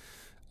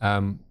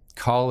 of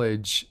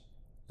college,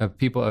 of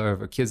people,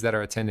 or kids that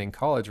are attending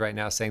college right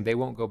now saying they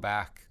won't go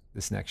back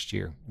this next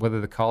year,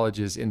 whether the college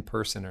is in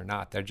person or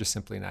not. They're just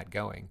simply not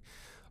going.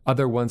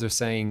 Other ones are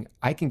saying,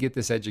 I can get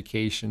this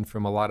education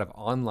from a lot of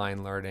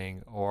online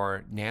learning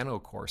or nano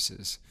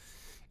courses.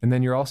 And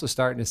then you're also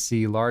starting to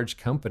see large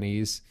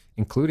companies,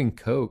 including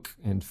Coke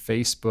and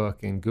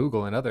Facebook and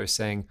Google and others,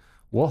 saying,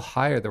 we'll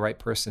hire the right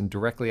person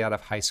directly out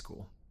of high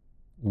school.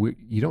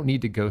 You don't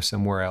need to go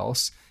somewhere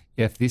else.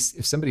 If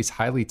somebody's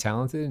highly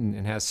talented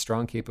and has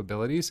strong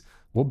capabilities,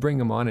 we'll bring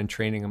them on and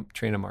train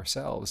them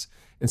ourselves.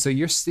 And so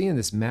you're seeing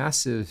this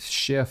massive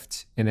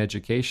shift in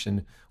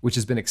education, which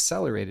has been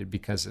accelerated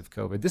because of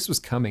COVID. This was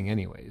coming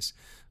anyways,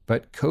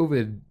 but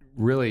COVID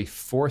really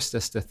forced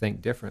us to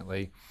think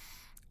differently.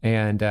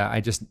 And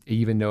I just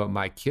even know at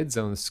my kids'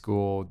 own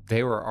school,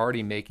 they were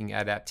already making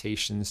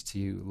adaptations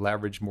to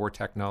leverage more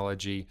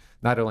technology,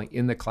 not only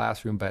in the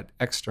classroom, but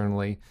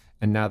externally.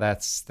 And now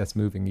that's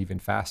moving even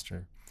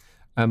faster.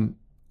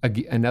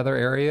 Another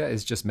area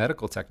is just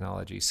medical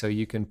technology. So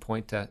you can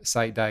point to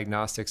site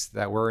diagnostics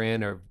that we're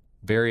in or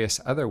various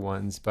other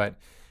ones, but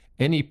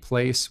any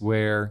place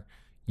where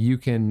you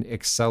can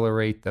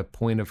accelerate the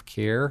point of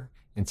care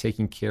and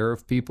taking care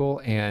of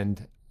people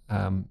and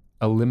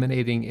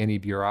eliminating any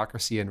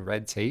bureaucracy and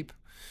red tape,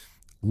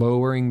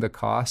 lowering the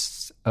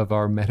costs of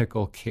our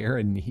medical care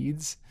and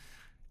needs,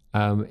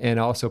 and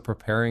also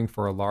preparing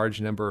for a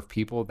large number of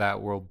people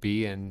that will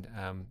be in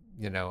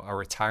a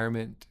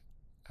retirement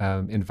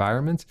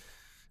environment.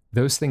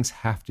 Those things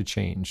have to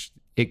change.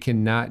 It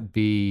cannot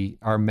be,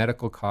 our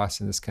medical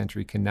costs in this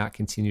country cannot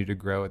continue to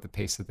grow at the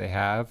pace that they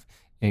have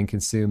and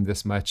consume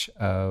this much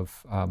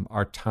of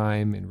our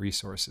time and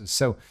resources.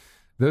 So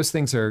those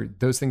things are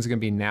going to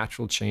be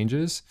natural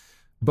changes.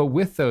 But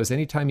with those,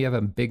 anytime you have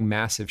a big,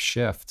 massive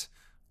shift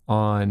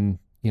on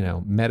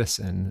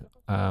medicine,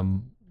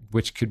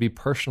 which could be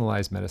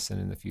personalized medicine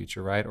in the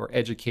future, right? Or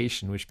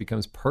education, which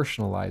becomes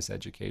personalized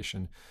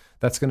education.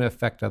 That's going to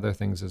affect other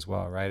things as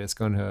well, right? It's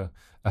going to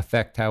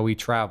affect how we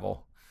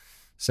travel.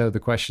 So the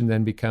question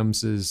then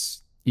becomes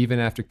is, even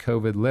after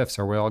COVID lifts,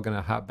 are we all going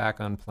to hop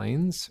back on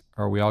planes?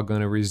 Are we all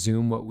going to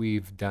resume what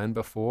we've done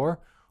before?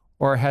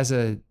 Or has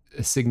a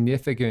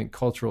significant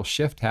cultural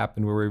shift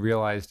happened where we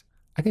realized,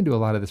 I can do a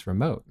lot of this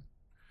remote,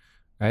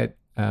 right?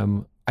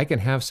 I can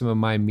have some of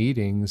my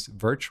meetings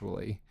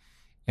virtually,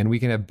 and we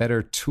can have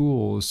better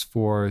tools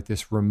for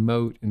this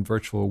remote and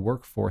virtual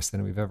workforce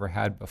than we've ever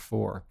had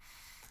before.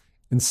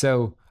 And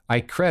so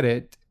I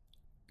credit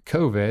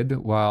COVID,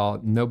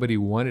 while nobody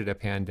wanted a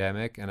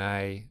pandemic, and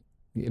I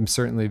am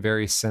certainly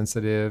very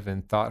sensitive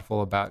and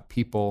thoughtful about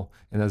people,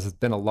 and there's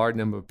been a large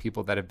number of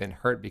people that have been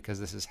hurt because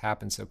this has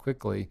happened so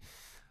quickly.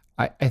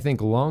 I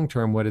think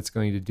long-term what it's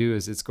going to do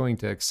is it's going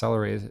to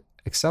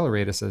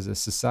accelerate us as a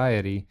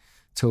society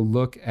to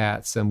look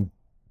at some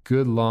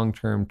good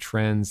long-term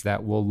trends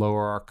that will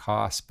lower our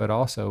costs, but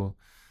also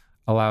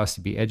allow us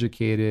to be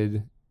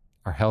educated,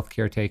 our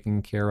healthcare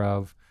taken care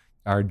of,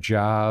 our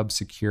job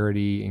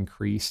security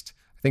increased.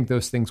 I think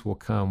those things will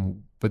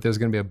come, but there's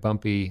going to be a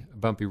bumpy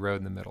road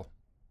in the middle.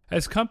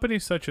 As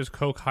companies such as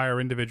Coke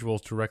hire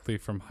individuals directly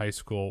from high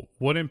school,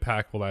 what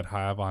impact will that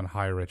have on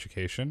higher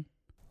education?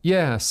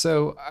 Yeah,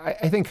 so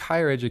I think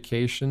higher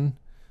education,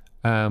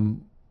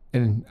 and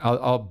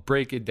I'll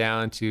break it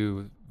down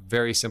to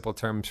very simple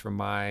terms from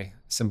my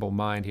simple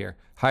mind here.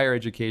 Higher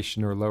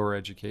education or lower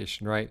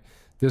education, right?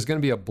 There's going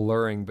to be a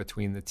blurring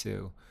between the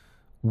two.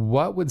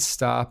 What would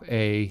stop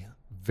a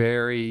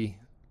very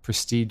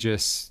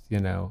prestigious,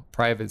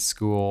 private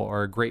school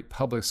or a great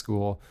public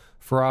school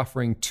for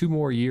offering 2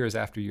 more years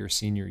after your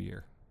senior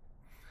year,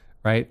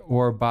 right?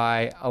 Or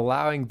by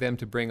allowing them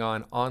to bring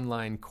on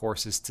online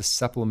courses to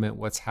supplement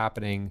what's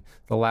happening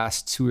the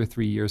last 2 or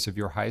 3 years of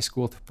your high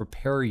school to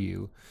prepare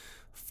you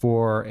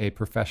for a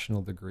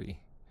professional degree.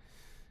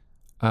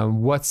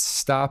 What's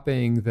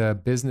stopping the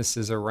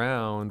businesses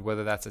around,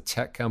 whether that's a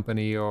tech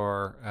company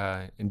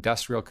or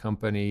industrial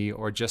company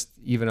or just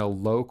even a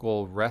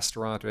local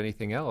restaurant or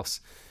anything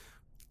else,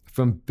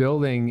 from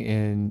building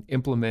and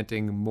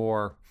implementing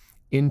more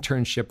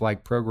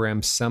internship-like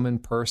programs, some in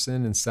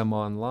person and some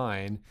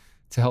online,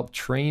 to help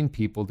train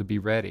people to be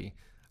ready?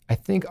 I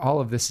think all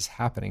of this is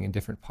happening in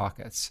different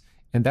pockets,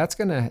 and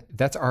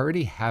that's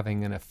already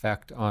having an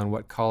effect on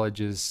what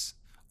colleges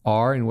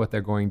are and what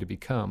they're going to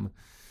become.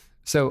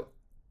 So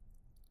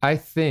I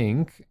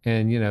think,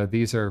 and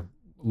these are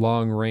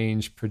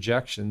long-range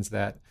projections,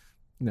 that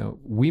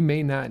we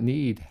may not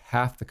need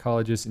half the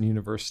colleges and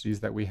universities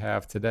that we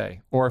have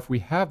today. Or if we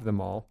have them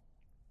all,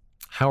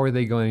 how are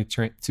they going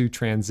to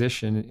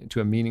transition into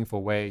a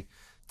meaningful way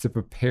to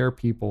prepare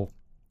people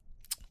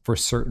for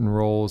certain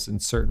roles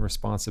and certain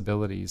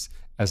responsibilities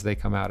as they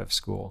come out of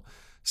school?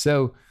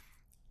 So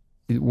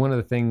one of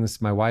the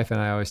things my wife and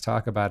I always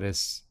talk about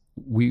is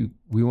we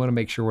want to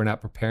make sure we're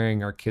not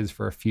preparing our kids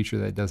for a future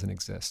that doesn't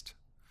exist.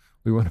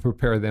 We want to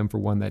prepare them for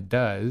one that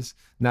does.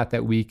 Not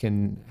that we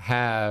can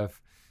have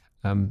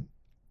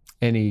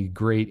any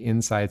great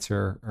insights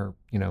or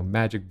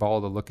magic ball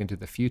to look into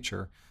the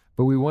future,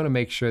 but we want to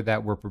make sure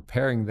that we're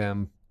preparing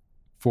them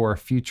for a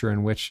future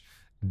in which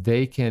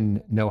they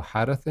can know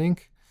how to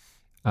think,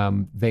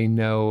 they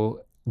know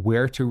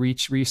where to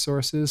reach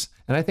resources.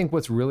 And I think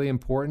what's really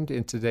important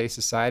in today's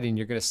society, and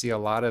you're going to see a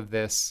lot of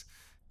this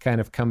kind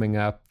of coming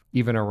up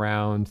even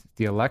around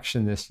the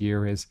election this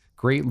year, is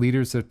great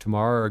leaders of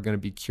tomorrow are going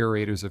to be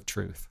curators of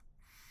truth.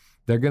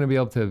 They're going to be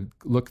able to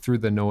look through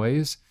the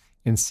noise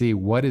and see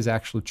what is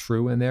actually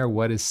true in there,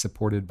 what is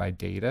supported by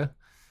data,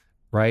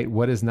 right?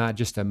 What is not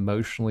just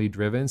emotionally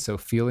driven. So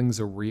feelings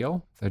are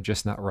real, they're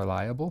just not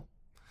reliable.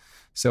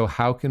 So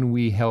how can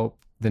we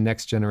help the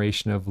next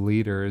generation of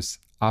leaders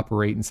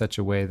operate in such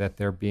a way that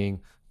they're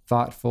being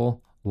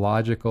thoughtful,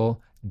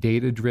 logical,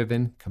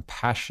 data-driven,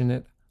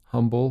 compassionate,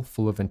 humble,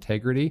 full of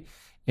integrity?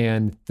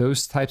 And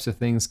those types of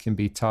things can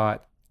be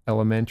taught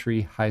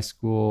elementary, high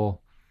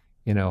school,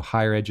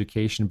 higher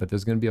education, but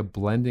there's going to be a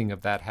blending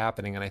of that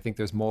happening. And I think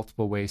there's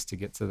multiple ways to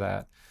get to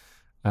that.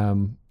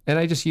 And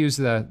I just use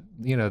the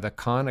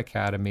Khan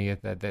Academy,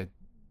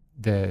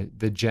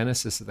 the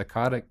genesis of the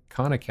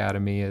Khan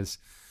Academy is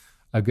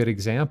a good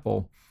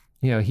example.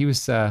 He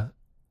was,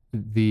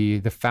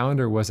 the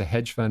founder was a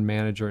hedge fund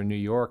manager in New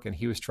York, and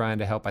he was trying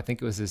to help, I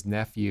think it was his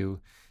nephew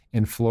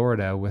in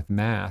Florida, with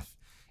math.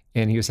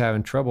 And he was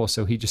having trouble,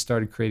 so he just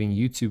started creating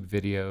YouTube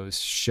videos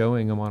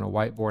showing him on a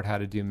whiteboard how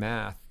to do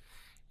math.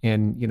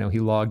 And he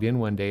logged in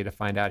one day to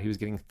find out he was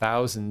getting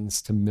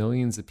thousands to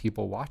millions of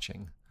people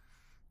watching.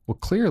 Well,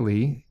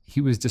 clearly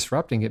he was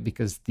disrupting it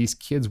because these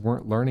kids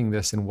weren't learning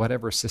this in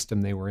whatever system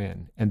they were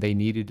in, and they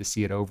needed to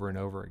see it over and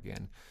over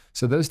again.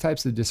 So those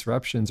types of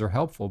disruptions are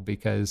helpful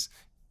because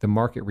the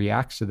market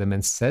reacts to them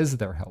and says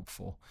they're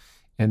helpful.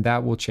 And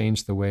that will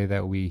change the way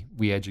that we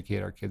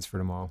educate our kids for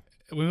tomorrow.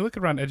 when we look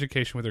around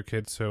education with our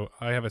kids, so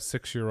I have a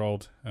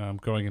 6-year-old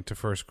going into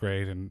first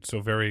grade, and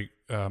so very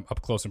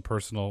up close and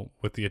personal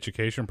with the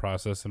education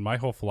process. And my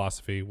whole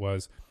philosophy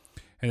was,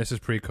 and this is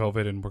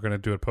pre-COVID, and we're going to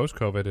do it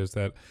post-COVID, is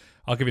that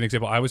I'll give you an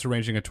example. I was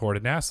arranging a tour to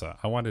NASA.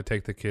 I wanted to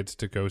take the kids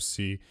to go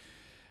see.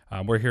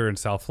 We're here in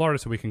South Florida,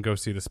 so we can go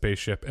see the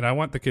spaceship, and I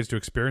want the kids to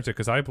experience it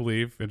because I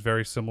believe it's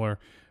very similar.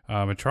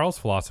 In Charles'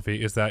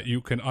 philosophy is that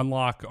you can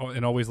unlock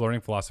an always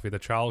learning philosophy. The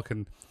child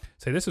can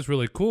say, this is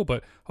really cool,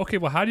 but okay,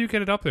 well, how do you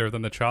get it up there?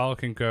 Then the child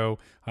can go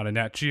on a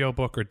Nat Geo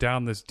book or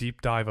down this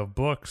deep dive of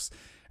books.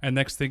 And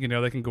next thing you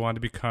know, they can go on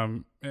to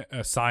become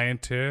a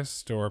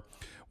scientist or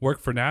work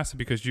for NASA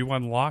because you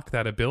unlock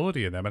that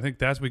ability in them. I think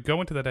that as we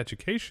go into that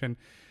education,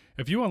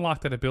 if you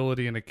unlock that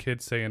ability in a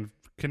kid, say in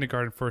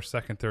kindergarten, first,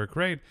 second, third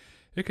grade,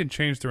 it can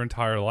change their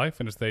entire life.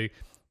 And as they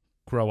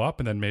grow up,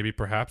 and then maybe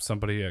perhaps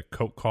somebody at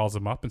Coke calls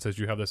them up and says,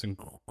 you have this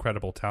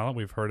incredible talent.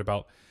 We've heard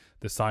about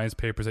the science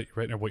papers that you've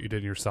written or what you did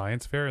in your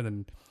science fair. And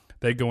then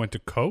they go into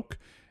Coke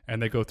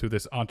and they go through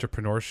this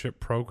entrepreneurship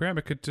program.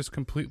 It could just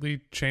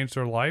completely change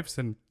their lives.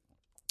 And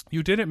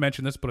you didn't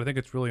mention this, but I think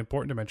it's really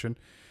important to mention.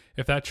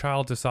 If that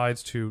child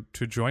decides to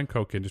join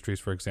Coke Industries,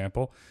 for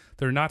example,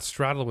 they're not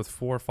straddled with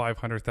 $400,000 or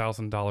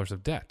 $500,000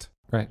 of debt.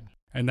 Right.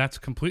 And that's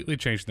completely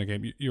changing the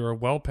game. You're a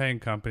well-paying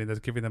company that's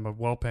giving them a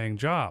well-paying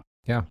job.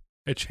 Yeah.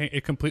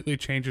 It completely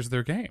changes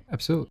their game.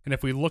 Absolutely. And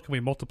if we look and we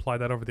multiply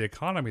that over the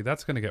economy,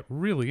 that's going to get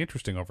really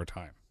interesting over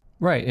time.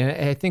 Right.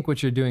 And I think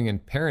what you're doing in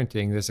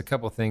parenting, there's a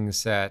couple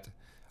things that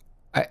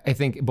I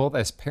think both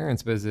as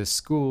parents, but as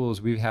schools,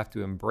 we have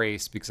to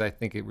embrace, because I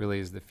think it really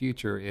is the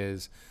future,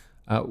 is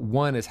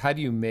one is, how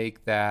do you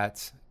make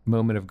that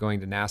moment of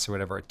going to NASA or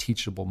whatever a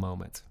teachable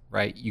moment,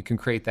 right? You can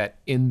create that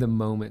in the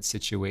moment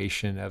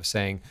situation of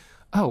saying,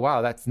 oh,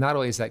 wow, that's not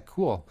only is that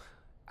cool,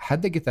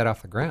 how'd they get that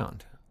off the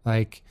ground?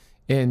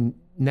 And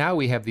now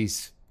we have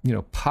these,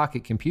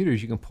 pocket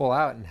computers you can pull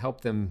out and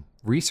help them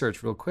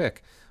research real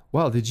quick.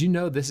 Well, did you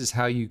know this is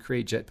how you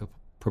create jet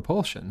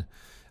propulsion?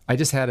 I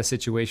just had a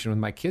situation with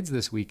my kids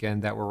this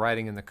weekend that were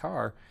riding in the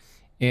car,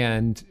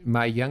 and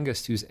my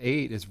youngest, who's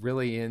 8, is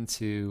really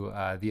into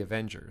the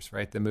Avengers,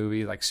 right? The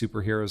movie, like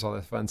superheroes, all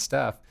that fun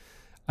stuff.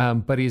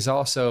 But he's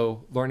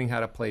also learning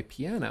how to play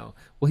piano.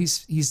 Well,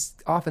 he's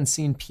often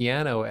seen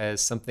piano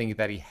as something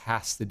that he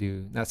has to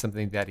do, not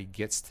something that he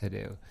gets to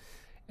do.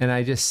 And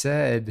I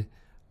said,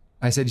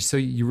 so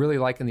you really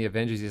liking the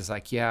Avengers? He's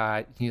like,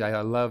 yeah,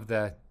 I love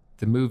the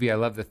movie. I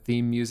love the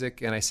theme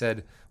music. And I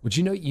said, well,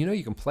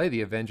 you can play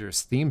the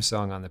Avengers theme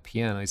song on the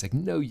piano. He's like,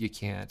 no, you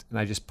can't. And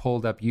I just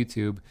pulled up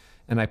YouTube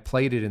and I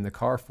played it in the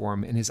car for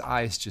him, and his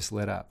eyes just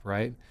lit up,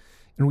 right?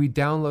 And we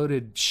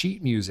downloaded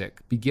sheet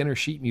music, beginner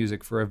sheet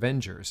music for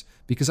Avengers,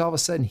 because all of a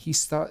sudden he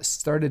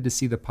started to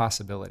see the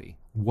possibility.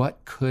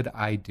 What could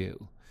I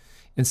do?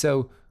 And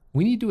so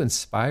we need to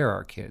inspire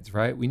our kids,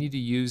 right? We need to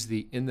use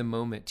the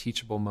in-the-moment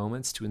teachable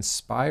moments to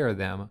inspire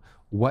them.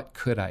 What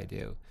could I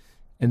do?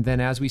 And then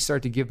as we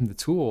start to give them the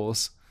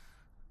tools,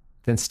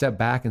 then step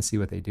back and see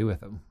what they do with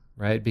them,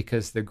 right?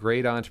 Because the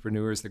great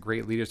entrepreneurs, the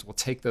great leaders will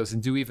take those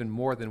and do even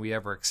more than we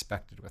ever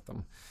expected with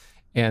them.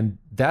 And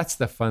that's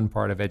the fun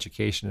part of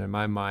education in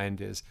my mind,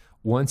 is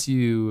once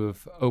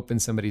you've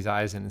opened somebody's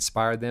eyes and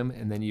inspired them,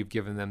 and then you've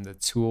given them the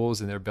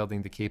tools and they're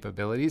building the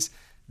capabilities,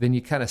 then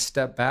you kind of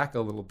step back a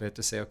little bit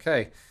to say,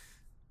 okay,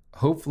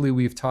 hopefully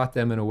we've taught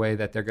them in a way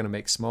that they're going to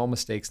make small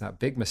mistakes, not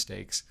big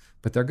mistakes,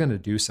 but they're going to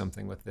do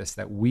something with this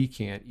that we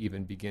can't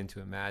even begin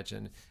to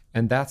imagine.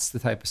 And that's the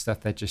type of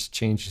stuff that just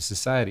changes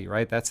society,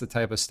 right? That's the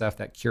type of stuff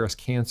that cures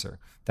cancer.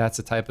 That's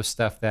the type of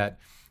stuff that,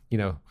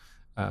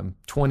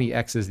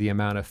 20x's the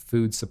amount of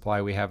food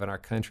supply we have in our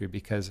country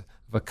because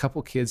of a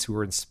couple kids who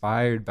were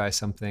inspired by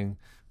something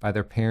by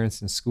their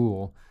parents in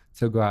school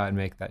to go out and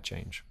make that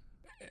change.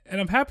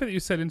 And I'm happy that you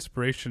said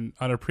inspiration.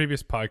 On a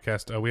previous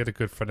podcast, we had a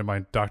good friend of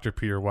mine, Dr.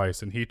 Peter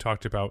Weiss, and he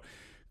talked about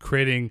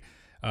creating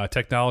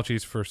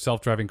technologies for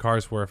self-driving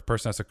cars where if a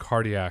person has a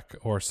cardiac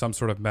or some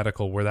sort of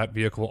medical, where that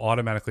vehicle will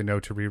automatically know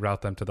to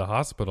reroute them to the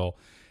hospital.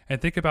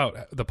 And think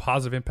about the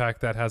positive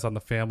impact that has on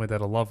the family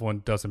that a loved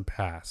one doesn't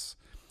pass.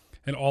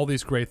 And all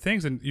these great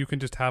things. And you can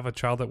just have a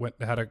child that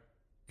had a,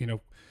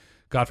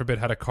 God forbid,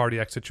 had a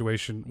cardiac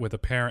situation with a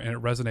parent, and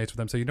it resonates with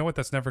them. So, you know what?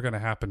 That's never going to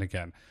happen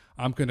again.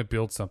 I'm going to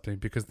build something,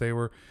 because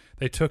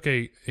they took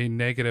a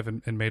negative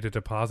and made it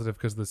a positive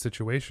because of the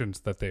situations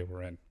that they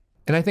were in.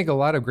 And I think a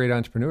lot of great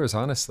entrepreneurs,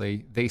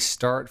 honestly, they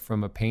start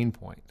from a pain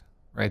point,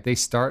 right? They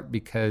start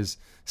because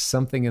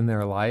something in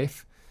their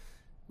life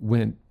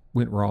went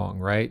wrong,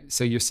 right?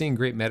 So you're seeing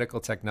great medical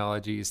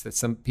technologies that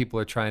some people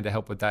are trying to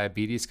help with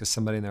diabetes because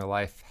somebody in their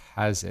life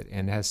has it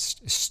and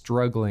is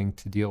struggling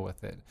to deal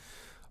with it.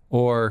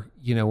 Or,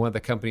 one of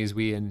the companies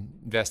we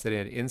invested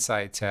in,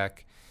 Inside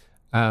Tech,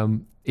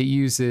 it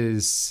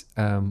uses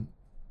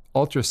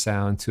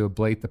ultrasound to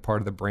ablate the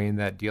part of the brain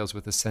that deals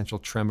with essential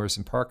tremors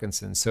and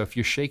Parkinson's. So if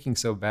you're shaking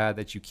so bad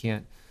that you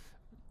can't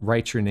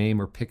write your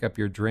name or pick up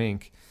your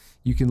drink,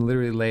 you can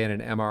literally lay in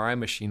an MRI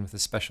machine with a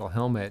special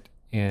helmet,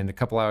 and a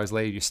couple hours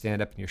later you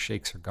stand up and your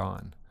shakes are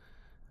gone,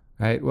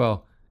 right?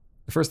 Well,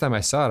 the first time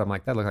I saw it, I'm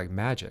like, that looked like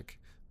magic.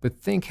 But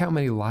think how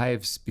many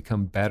lives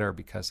become better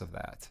because of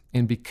that.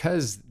 And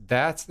because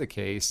that's the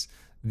case,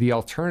 the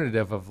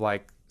alternative of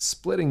like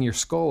splitting your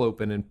skull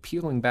open and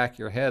peeling back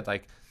your head,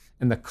 like,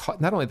 and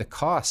not only the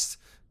cost,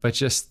 but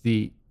just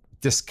the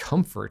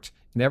discomfort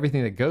and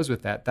everything that goes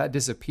with that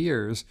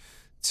disappears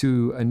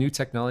to a new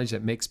technology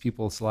that makes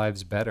people's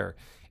lives better.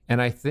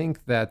 And I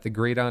think that the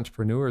great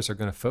entrepreneurs are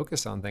going to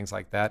focus on things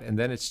like that. And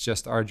then it's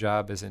just our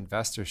job as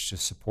investors to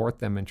support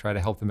them and try to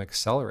help them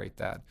accelerate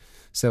that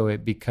so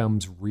it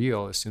becomes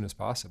real as soon as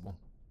possible.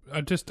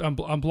 I'm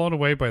blown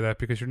away by that,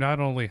 because you're not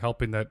only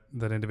helping that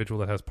individual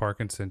that has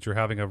Parkinson's, you're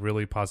having a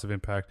really positive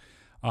impact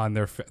on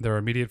their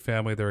immediate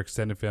family, their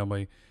extended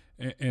family,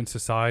 in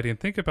society. And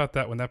think about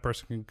that when that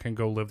person can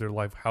go live their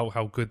life,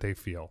 how good they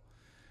feel.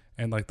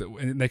 And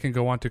and they can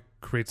go on to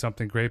create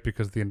something great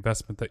because of the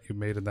investment that you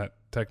made in that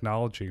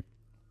technology.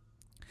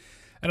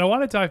 And I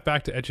want to dive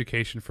back to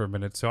education for a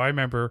minute. So I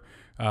remember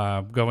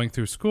going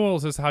through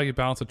schools. This is how you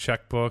balance a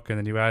checkbook, and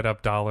then you add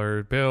up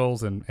dollar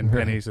bills and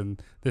pennies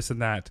and this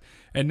and that.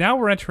 And now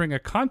we're entering a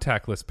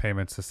contactless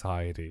payment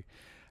society.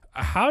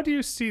 How do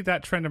you see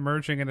that trend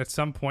emerging? And at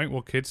some point,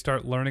 will kids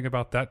start learning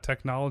about that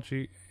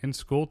technology in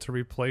school to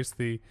replace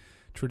the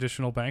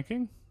traditional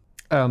banking?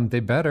 They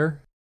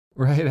better,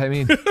 right? I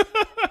mean,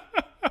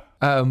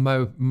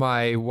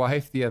 my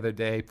wife the other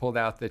day pulled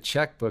out the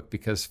checkbook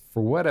because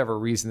for whatever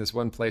reason, this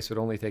one place would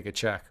only take a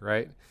check,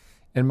 right?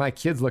 And my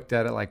kids looked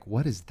at it like,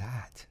 what is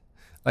that?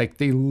 Like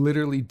they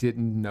literally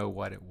didn't know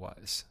what it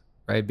was,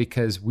 right?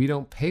 Because we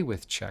don't pay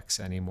with checks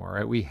anymore,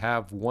 right? We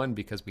have one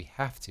because we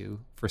have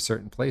to for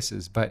certain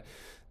places. But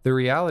the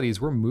reality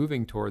is we're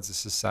moving towards a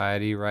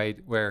society, right,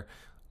 where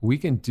we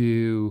can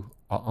do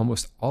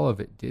almost all of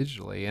it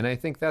digitally. And I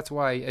think that's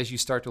why as you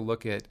start to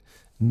look at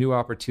new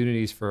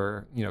opportunities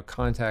for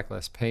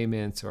contactless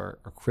payments or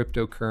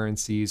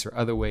cryptocurrencies or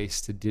other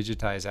ways to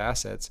digitize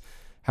assets,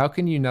 how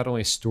can you not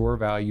only store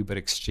value but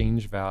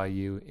exchange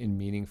value in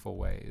meaningful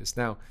ways?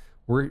 Now,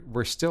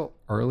 we're still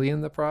early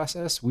in the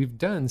process. We've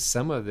done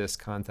some of this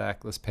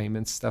contactless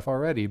payments stuff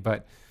already,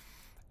 but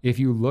if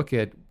you look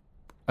at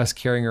us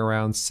carrying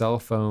around cell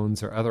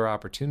phones or other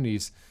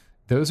opportunities,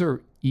 those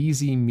are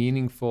easy,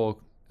 meaningful,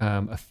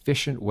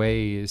 efficient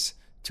ways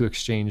to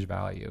exchange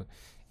value.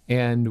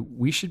 And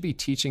we should be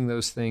teaching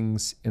those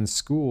things in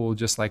school,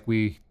 just like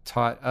we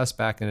taught us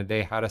back in the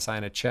day how to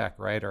sign a check,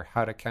 right? Or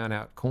how to count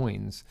out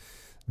coins.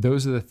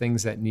 Those are the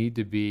things that need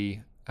to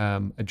be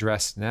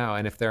addressed now.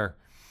 And if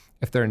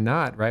they're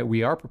not, right,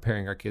 we are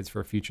preparing our kids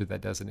for a future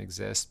that doesn't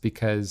exist,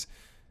 because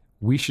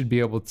we should be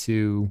able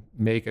to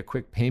make a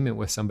quick payment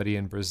with somebody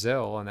in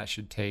Brazil, and that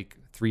should take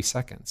 3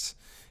 seconds.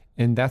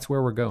 And that's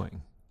where we're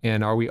going.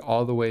 And are we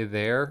all the way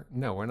there?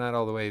 No, we're not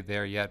all the way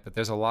there yet, but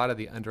there's a lot of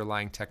the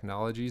underlying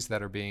technologies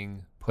that are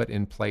being put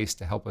in place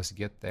to help us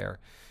get there.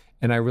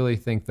 And I really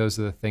think those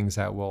are the things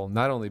that will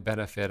not only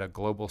benefit a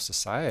global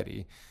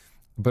society,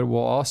 but will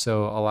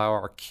also allow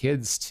our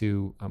kids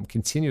to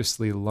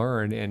continuously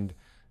learn, and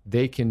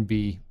they can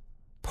be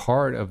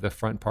part of the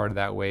front part of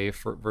that wave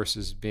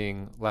versus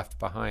being left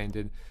behind.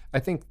 And I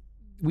think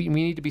we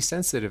need to be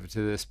sensitive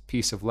to this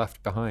piece of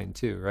left behind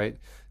too, right?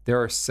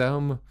 There are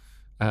some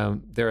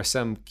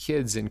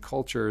kids in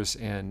cultures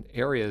and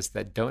areas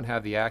that don't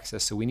have the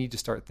access, so we need to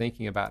start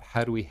thinking about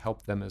how do we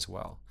help them as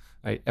well.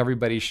 Right?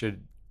 Everybody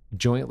should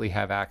jointly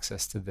have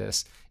access to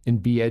this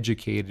and be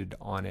educated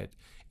on it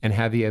and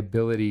have the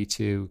ability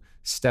to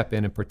step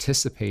in and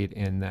participate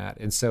in that.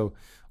 And so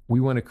we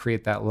want to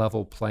create that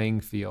level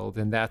playing field,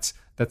 and that's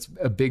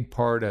a big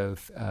part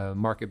of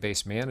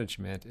market-based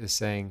management, is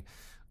saying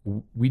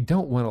we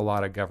don't want a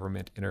lot of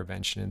government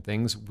intervention in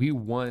things. We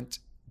want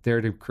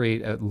there to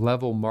create a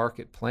level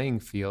market playing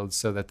field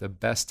so that the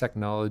best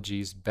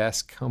technologies,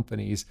 best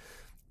companies,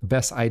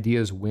 best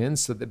ideas win,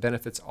 so that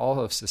benefits all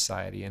of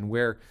society. And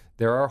where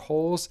there are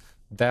holes,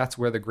 that's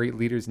where the great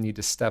leaders need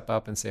to step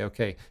up and say,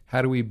 okay,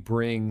 how do we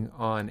bring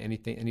on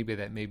anybody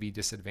that may be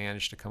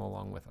disadvantaged to come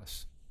along with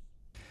us?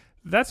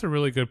 That's a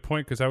really good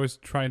point, because I was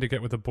trying to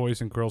get with the Boys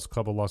and Girls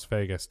Club of Las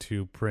Vegas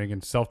to bring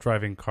in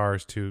self-driving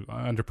cars to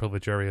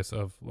underprivileged areas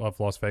of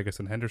Las Vegas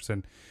and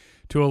Henderson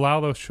to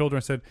allow those children.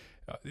 I said,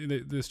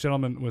 this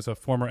gentleman was a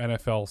former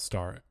NFL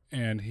star,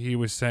 and he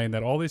was saying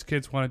that all these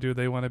kids want to do,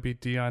 they want to be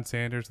Deion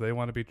Sanders, they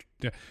want to be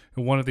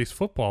one of these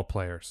football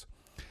players.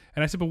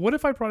 And I said, but what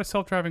if I brought a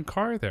self-driving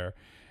car there?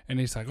 And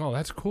he's like, oh,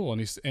 that's cool.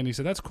 And he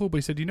said, that's cool. But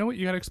he said, you know what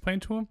you got to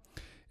explain to him?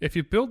 If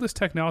you build this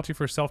technology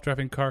for a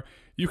self-driving car,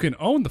 you can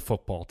own the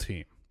football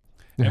team.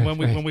 And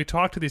when we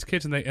talk to these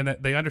kids and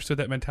they understood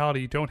that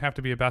mentality, you don't have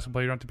to be a basketball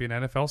player, you don't have to be an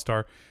NFL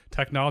star.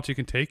 Technology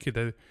can take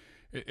you.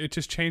 It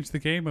just changed the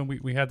game. And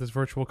we had this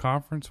virtual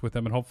conference with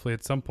them, and hopefully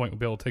at some point we'll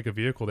be able to take a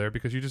vehicle there,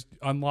 because you just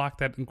unlock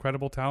that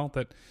incredible talent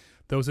that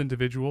those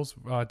individuals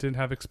didn't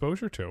have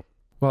exposure to.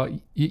 Well,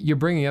 you're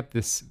bringing up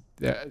this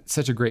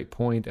such a great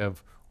point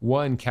of,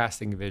 one,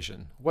 casting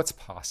vision. What's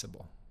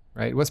possible,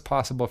 right? What's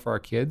possible for our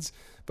kids?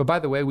 But by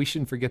the way, we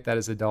shouldn't forget that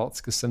as adults,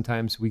 because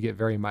sometimes we get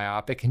very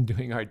myopic in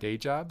doing our day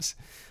jobs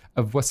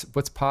of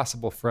what's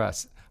possible for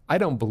us. I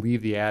don't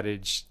believe the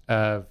adage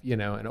of,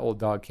 an old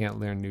dog can't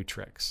learn new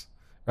tricks,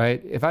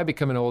 right? If I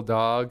become an old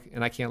dog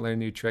and I can't learn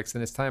new tricks,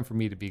 then it's time for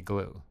me to be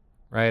glue,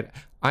 right?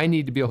 I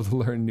need to be able to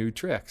learn new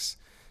tricks.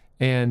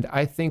 And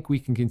I think we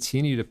can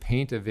continue to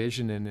paint a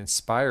vision and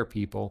inspire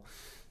people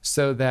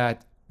so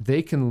that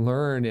they can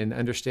learn and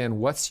understand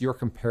what's your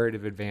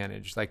comparative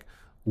advantage. Like,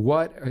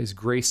 what is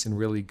Grayson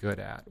really good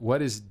at?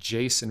 What is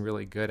Jason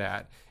really good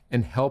at?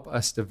 And help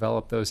us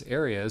develop those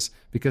areas,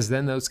 because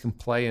then those can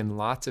play in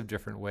lots of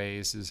different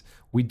ways. Is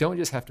we don't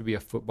just have to be a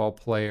football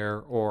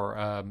player or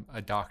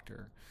a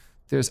doctor.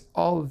 There's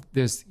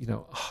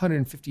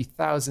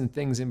 150,000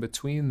 things in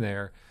between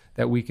there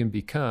that we can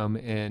become,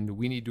 and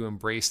we need to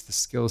embrace the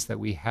skills that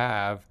we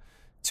have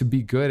to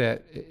be good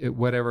at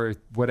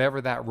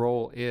whatever that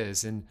role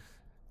is. And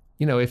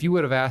if you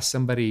would have asked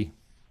somebody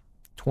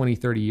 20,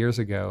 30 years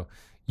ago,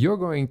 you're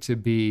going to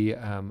be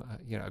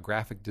a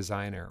graphic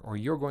designer, or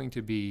you're going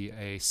to be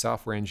a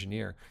software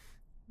engineer,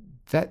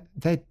 that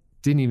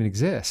didn't even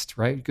exist,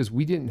 right? Because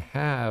we didn't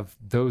have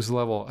those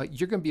level.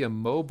 You're going to be a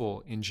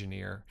mobile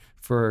engineer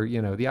for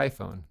the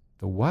iPhone.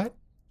 The what?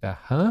 The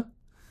huh?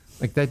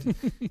 Like that,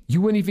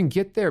 you wouldn't even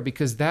get there,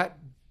 because that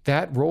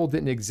role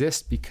didn't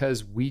exist,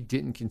 because we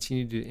didn't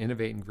continue to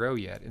innovate and grow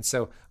yet. And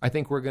so I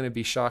think we're going to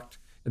be shocked,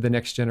 the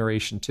next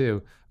generation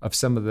too, of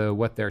some of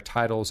what their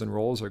titles and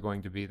roles are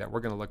going to be, that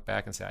we're going to look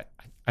back and say,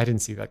 I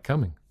didn't see that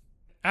coming.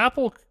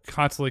 Apple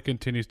constantly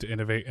continues to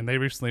innovate, and they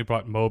recently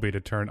brought Mobi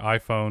to turn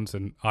iPhones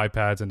and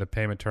iPads into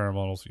payment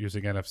terminals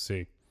using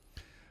NFC.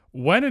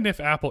 When and if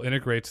Apple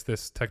integrates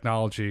this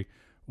technology,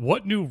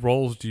 what new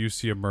roles do you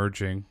see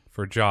emerging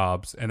for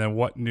jobs? And then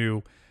what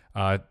new,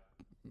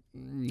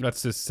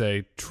 let's just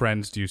say,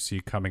 trends do you see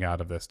coming out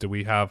of this? Do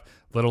we have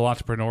little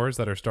entrepreneurs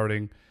that are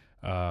starting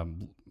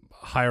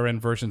higher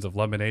end versions of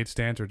lemonade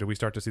stands, or do we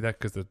start to see that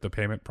because the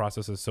payment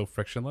process is so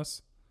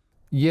frictionless?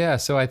 Yeah,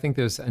 so I think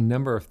there's a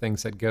number of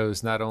things that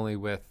goes not only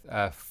with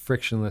a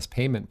frictionless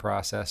payment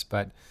process,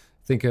 but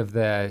think of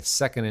the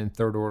second and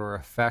third order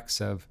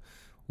effects of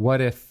what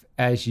if,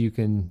 as you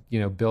can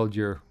build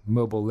your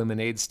mobile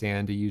lemonade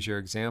stand, to use your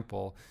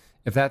example,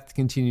 if that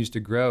continues to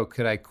grow,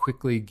 could I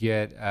quickly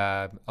get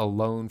a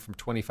loan from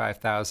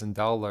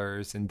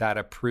 $25,000 and that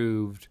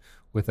approved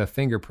with a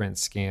fingerprint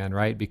scan,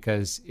 right?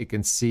 Because it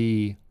can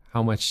see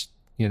how much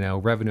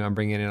revenue I'm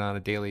bringing in on a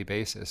daily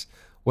basis.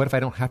 What if I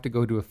don't have to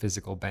go to a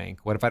physical bank?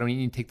 What if I don't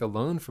even take the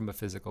loan from a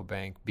physical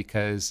bank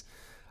because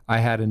I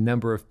had a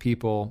number of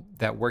people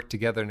that worked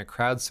together in a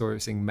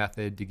crowdsourcing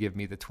method to give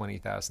me the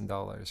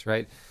 $20,000,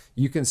 right?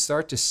 You can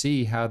start to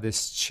see how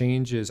this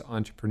changes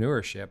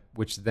entrepreneurship,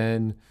 which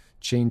then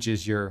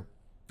changes your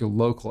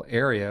local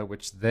area,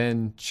 which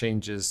then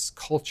changes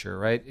culture,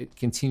 right? It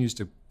continues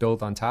to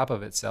build on top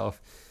of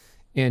itself.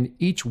 And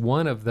each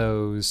one of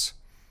those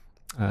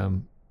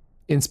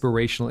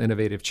inspirational,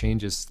 innovative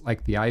changes,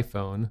 like the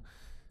iPhone,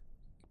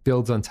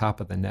 builds on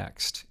top of the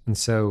next. And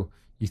so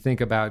you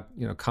think about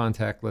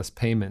contactless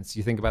payments.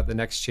 You think about the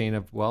next chain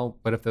of, well,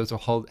 what if those are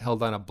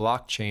held on a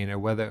blockchain, or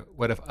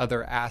what if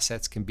other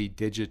assets can be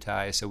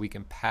digitized so we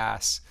can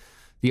pass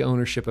the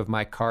ownership of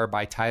my car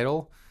by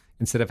title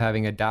instead of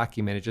having a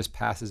document? It just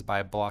passes by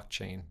a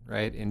blockchain,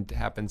 right? And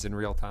happens in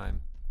real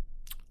time.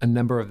 A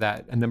number of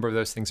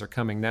those things are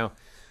coming now.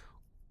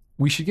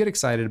 We should get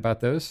excited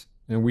about those,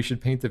 and we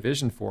should paint the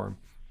vision for them.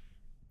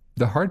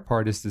 The hard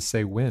part is to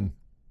say when,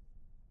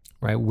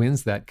 right?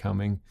 When's that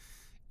coming?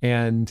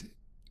 And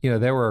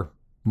there were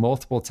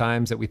multiple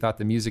times that we thought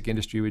the music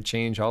industry would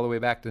change, all the way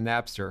back to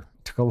Napster.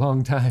 It took a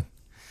long time,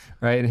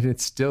 right? And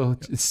it's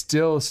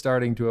still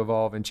starting to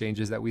evolve in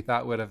changes that we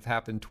thought would have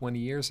happened 20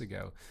 years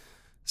ago.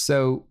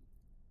 So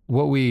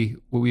what we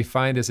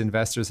find as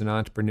investors and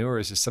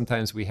entrepreneurs is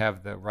sometimes we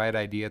have the right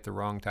idea at the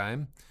wrong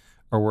time,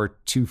 or we're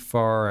too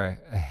far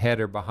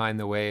ahead or behind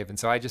the wave. And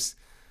so I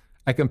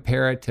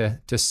compare it to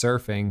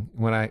surfing.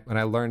 When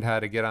I learned how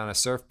to get on a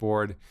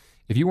surfboard,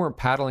 if you weren't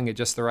paddling at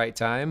just the right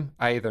time,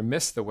 I either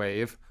missed the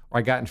wave or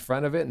I got in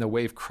front of it and the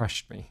wave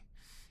crushed me.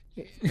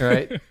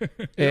 Right?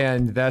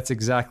 And that's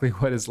exactly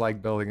what it's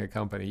like building a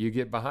company. You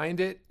get behind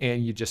it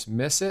and you just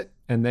miss it,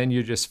 and then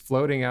you're just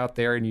floating out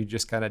there and you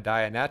just kind of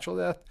die a natural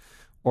death,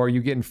 or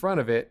you get in front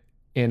of it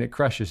and it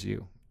crushes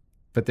you.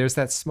 But there's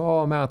that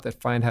small amount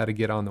that find how to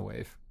get on the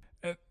wave.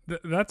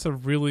 That's a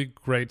really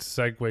great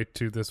segue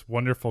to this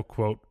wonderful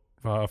quote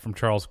from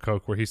Charles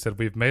Koch, where he said,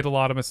 "We've made a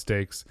lot of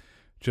mistakes,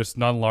 just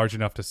none large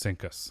enough to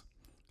sink us.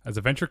 As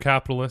a venture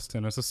capitalist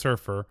and as a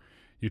surfer,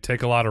 you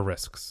take a lot of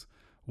risks.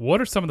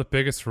 What are some of the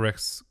biggest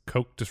risks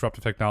Koch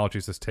Disruptive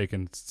Technologies has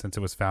taken since it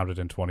was founded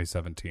in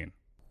 2017?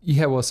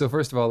 Yeah, well, so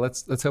first of all,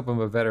 let's hope I'm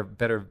a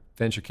better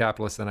venture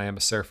capitalist than I am a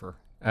surfer,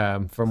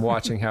 from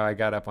watching how I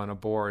got up on a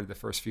board the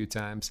first few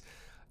times.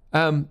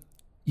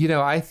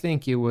 I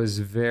think it was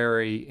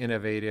very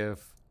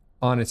innovative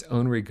on its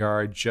own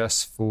regard,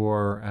 just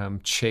for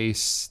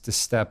Chase to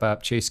step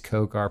up, Chase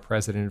Koch, our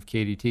president of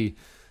KDT,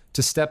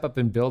 to step up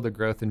and build a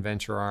growth and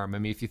venture arm. I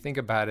mean, if you think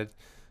about it,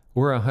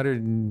 we're over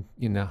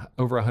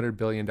 $100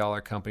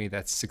 billion company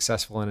that's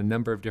successful in a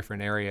number of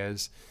different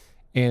areas.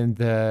 And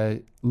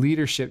the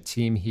leadership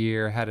team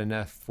here had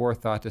enough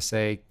forethought to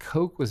say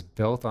Coke was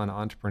built on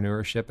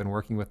entrepreneurship and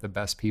working with the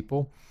best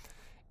people.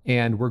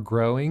 And we're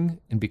growing.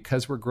 And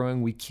because we're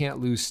growing, we can't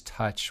lose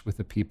touch with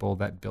the people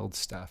that build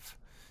stuff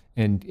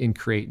and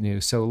create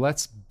new. So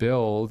let's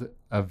build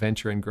a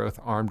venture and growth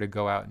arm to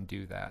go out and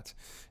do that.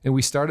 And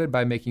we started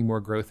by making more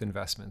growth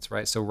investments,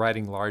 right? So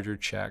writing larger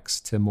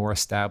checks to more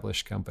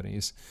established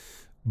companies.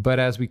 But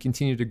as we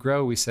continue to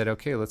grow, we said,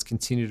 okay, let's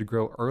continue to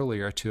grow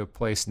earlier to a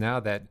place now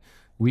that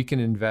we can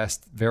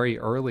invest very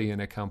early in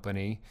a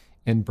company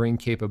and bring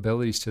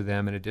capabilities to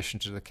them in addition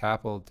to the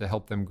capital to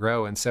help them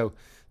grow. And so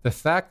the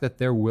fact that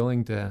they're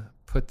willing to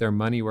put their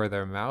money where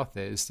their mouth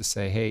is to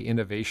say, hey,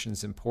 innovation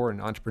is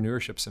important,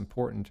 entrepreneurship is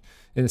important,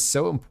 and it's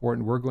so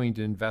important we're going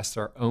to invest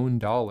our own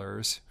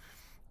dollars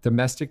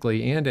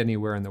domestically and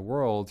anywhere in the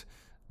world,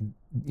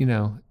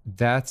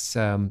 that's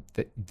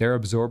they're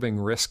absorbing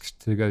risks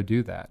to go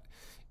do that.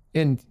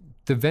 In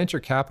the venture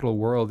capital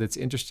world, it's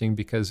interesting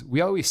because we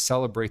always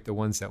celebrate the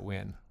ones that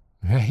win,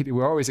 right?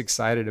 We're always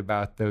excited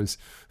about those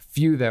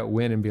few that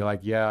win and be like,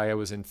 yeah, I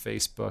was in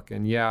Facebook,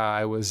 and yeah,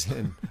 I was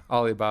in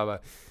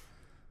Alibaba.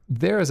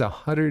 There is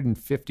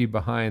 150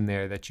 behind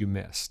there that you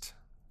missed,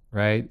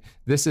 right?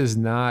 This is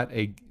not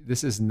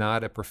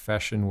a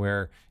profession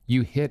where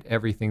you hit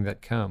everything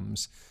that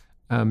comes.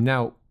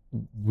 Now,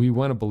 we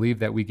want to believe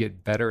that we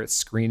get better at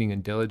screening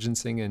and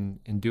diligencing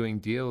and doing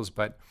deals,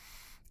 but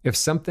if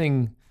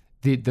something,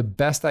 the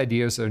best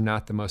ideas are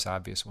not the most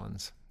obvious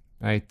ones,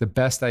 right? The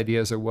best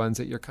ideas are ones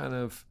that you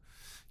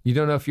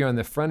don't know if you're on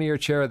the front of your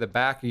chair or the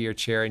back of your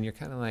chair, and you're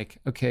kind of like,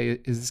 okay,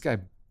 is this guy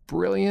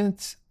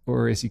brilliant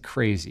or is he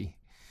crazy?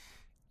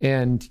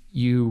 And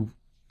you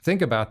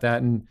think about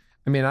that. And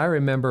I mean, I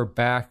remember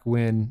back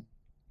when,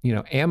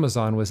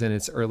 Amazon was in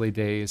its early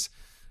days,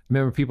 I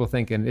remember people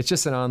thinking it's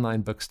just an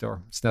online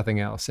bookstore. It's nothing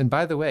else. And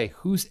by the way,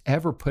 who's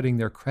ever putting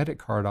their credit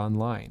card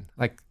online?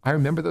 Like, I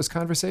remember those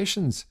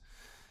conversations.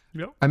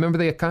 Yep. I remember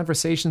the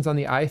conversations on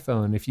the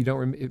iPhone. If you don't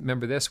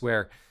remember this,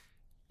 where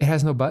it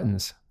has no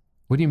buttons.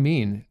 What do you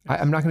mean?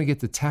 I'm not going to get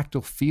the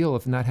tactile feel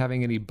of not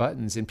having any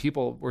buttons. And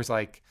people were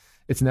like,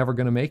 it's never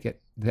going to make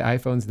it. The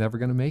iPhone's never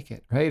going to make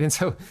it, right? And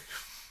so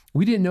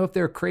we didn't know if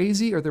they're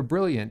crazy or they're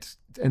brilliant.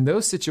 In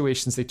those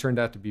situations, they turned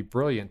out to be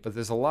brilliant. But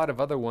there's a lot of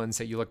other ones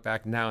that you look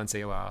back now and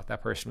say, wow,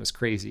 that person was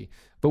crazy.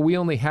 But we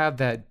only have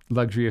that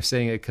luxury of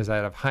saying it because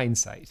out of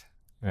hindsight,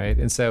 right?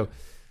 And so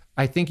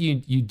I think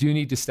you do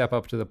need to step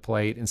up to the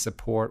plate and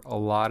support a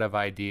lot of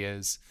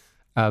ideas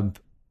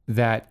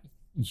that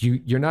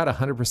you're not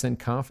 100%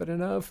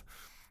 confident of.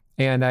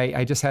 And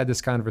I just had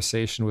this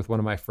conversation with one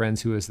of my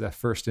friends who is the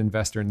first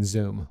investor in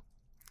Zoom.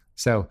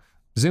 So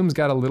Zoom's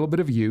got a little bit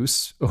of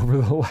use over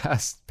the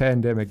last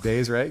pandemic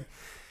days, right?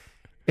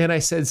 And I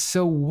said,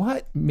 so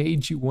what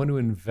made you want to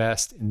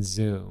invest in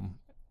Zoom?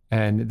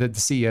 And the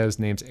CEO's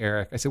name's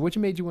Eric. I said, what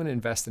made you want to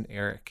invest in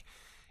Eric?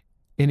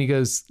 And he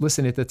goes,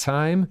 listen, at the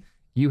time,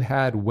 you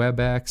had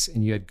WebEx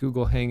and you had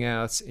Google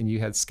Hangouts and you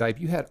had Skype.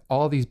 You had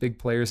all these big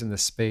players in the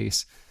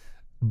space.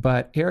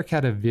 But Eric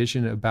had a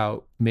vision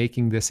about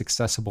making this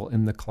accessible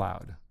in the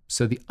cloud.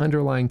 So the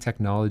underlying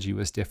technology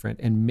was different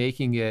and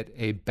making it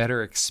a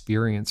better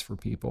experience for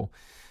people.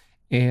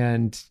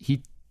 And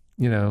he,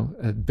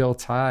 Bill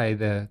Tai,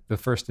 the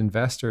first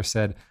investor,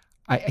 said,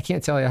 I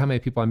can't tell you how many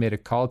people I made a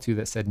call to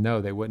that said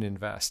no, they wouldn't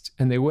invest.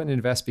 And they wouldn't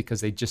invest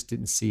because they just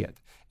didn't see it.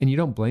 And you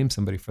don't blame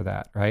somebody for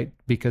that, right?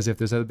 Because if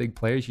there's other big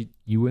players,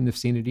 you wouldn't have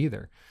seen it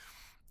either.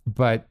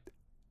 But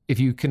if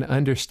you can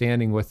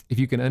understand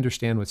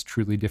what's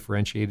truly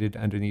differentiated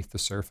underneath the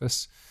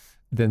surface,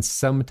 then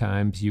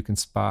sometimes you can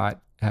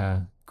spot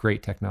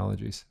great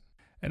technologies.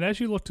 And as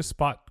you look to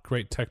spot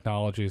great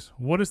technologies,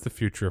 what is the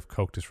future of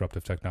Coke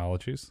Disruptive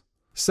Technologies?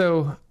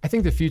 So I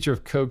think the future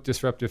of Coke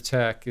Disruptive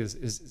Tech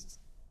is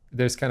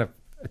there's kind of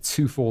a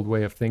twofold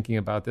way of thinking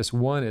about this.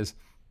 One is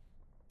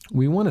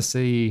we want to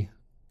see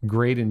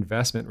great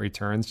investment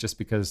returns just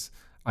because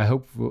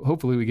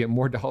hopefully we get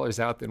more dollars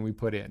out than we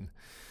put in.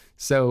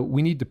 So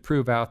we need to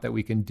prove out that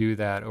we can do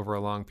that over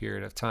a long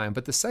period of time.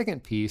 But the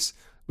second piece,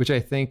 which I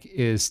think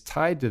is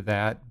tied to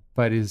that,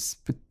 but is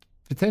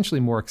potentially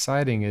more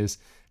exciting, is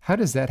how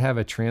does that have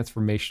a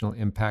transformational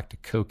impact to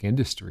Coke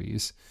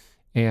Industries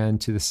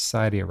and to the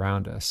society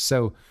around us?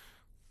 So,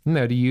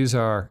 to use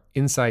our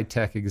Inside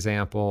Tech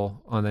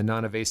example on the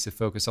non-invasive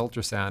focus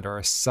ultrasound or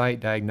a site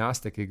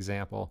diagnostic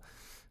example,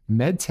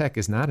 MedTech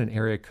is not an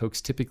area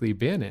Coke's typically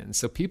been in.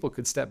 So people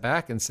could step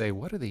back and say,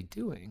 what are they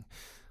doing?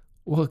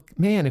 Well,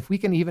 man, if we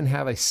can even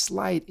have a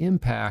slight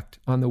impact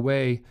on the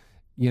way,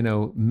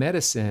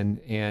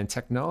 medicine and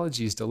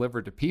technology is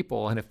delivered to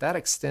people, and if that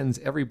extends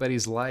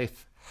everybody's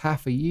life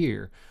half a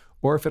year,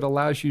 or if it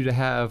allows you to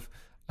have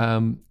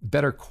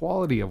better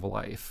quality of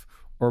life,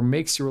 or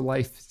makes your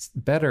life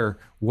better,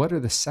 what are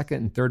the second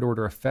and third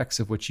order effects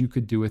of what you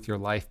could do with your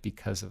life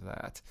because of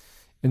that?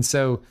 And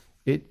so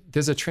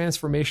there's a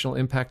transformational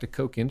impact to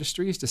Coke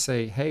Industries to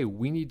say, hey,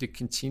 we need to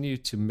continue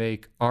to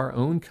make our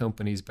own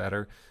companies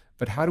better,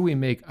 but how do we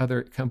make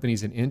other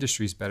companies and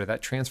industries better?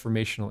 That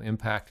transformational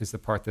impact is the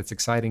part that's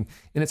exciting.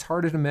 And it's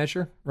harder to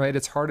measure, right?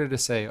 It's harder to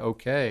say,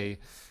 okay,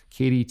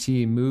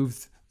 KDT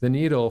moved the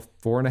needle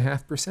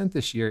 4.5%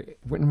 this year.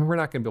 We're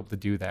not going to be able to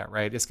do that,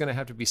 right? It's going to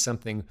have to be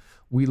something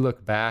we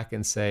look back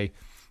and say,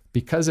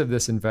 because of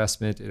this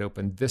investment, it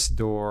opened this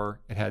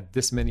door, it had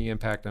this many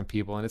impact on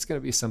people, and it's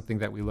going to be something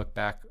that we look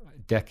back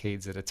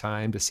decades at a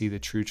time to see the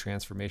true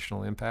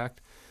transformational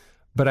impact.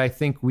 But I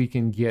think we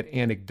can get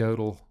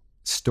anecdotal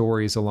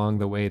stories along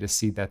the way to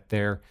see that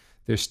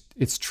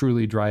it's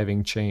truly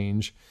driving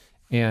change,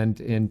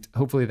 and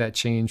hopefully that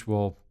change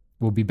will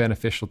be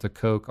beneficial to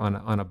Coke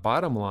on a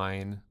bottom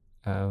line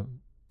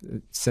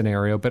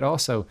scenario, but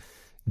also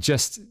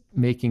just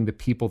making the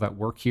people that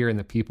work here and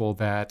the people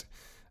that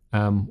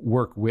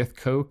work with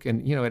Coke.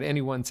 And, at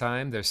any one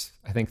time, there's,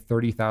 I think,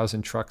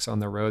 30,000 trucks on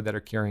the road that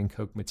are carrying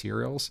Coke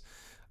materials,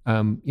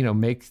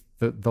 make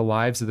the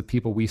lives of the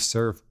people we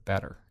serve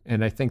better.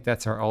 And I think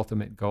that's our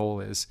ultimate goal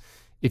is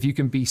if you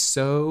can be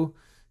so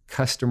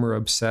customer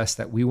obsessed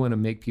that we want to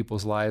make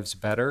people's lives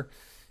better,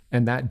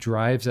 and that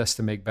drives us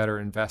to make better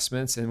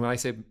investments. And when I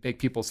say make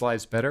people's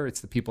lives better, it's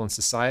the people in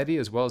society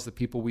as well as the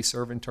people we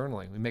serve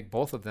internally. We make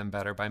both of them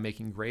better by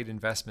making great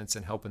investments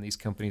and helping these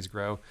companies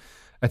grow.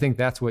 I think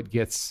that's what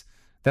gets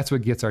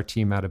our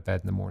team out of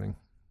bed in the morning.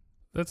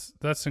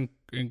 That's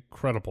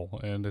incredible,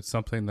 and it's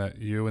something that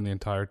you and the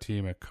entire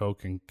team at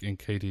Coke and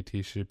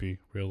KDT should be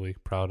really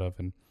proud of.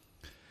 And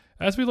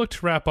as we look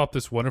to wrap up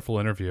this wonderful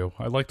interview,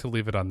 I'd like to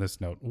leave it on this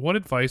note. What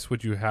advice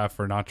would you have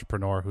for an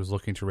entrepreneur who's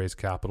looking to raise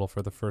capital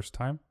for the first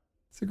time?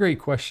 It's a great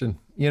question.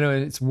 And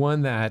it's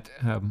one that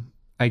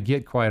I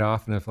get quite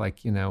often of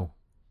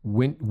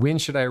when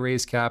should I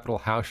raise capital?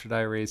 How should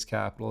I raise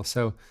capital?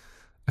 So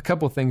a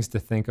couple of things to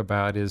think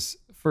about is,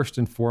 first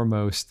and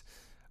foremost,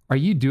 are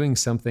you doing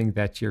something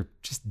that you're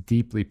just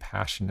deeply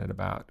passionate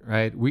about,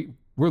 right?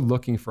 We're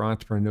looking for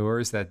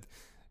entrepreneurs that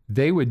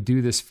they would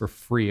do this for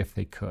free if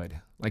they could.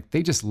 Like,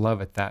 they just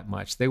love it that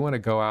much. They want to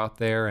go out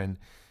there and,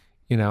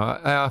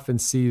 I often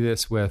see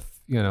this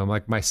with,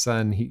 like my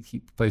son,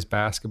 he plays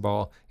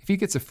basketball. If he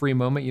gets a free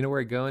moment, you know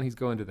where he's going? He's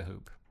going to the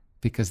hoop,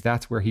 because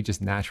that's where he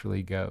just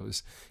naturally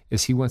goes,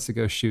 is he wants to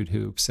go shoot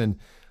hoops. And,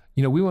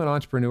 we want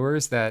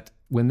entrepreneurs that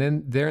when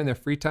they're in their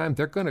free time,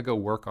 they're going to go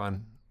work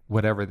on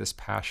whatever this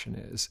passion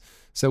is.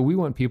 So we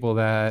want people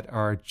that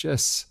are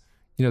just,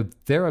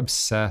 they're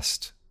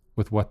obsessed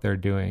with what they're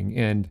doing.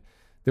 And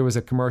there was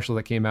a commercial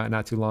that came out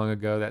not too long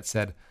ago that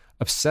said,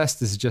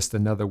 obsessed is just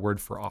another word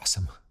for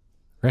awesome,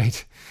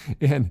 right?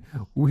 And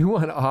we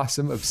want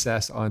awesome,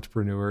 obsessed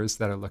entrepreneurs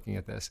that are looking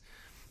at this.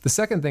 The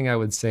second thing I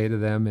would say to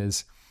them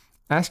is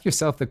ask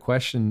yourself the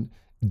question,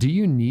 do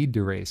you need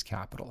to raise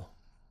capital?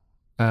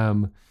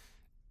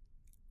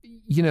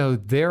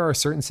 There are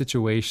certain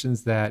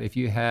situations that if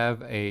you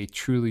have a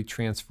truly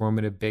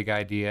transformative big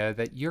idea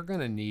that you're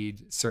going to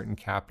need certain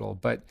capital,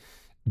 but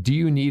do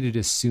you need it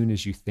as soon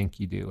as you think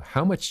you do?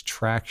 How much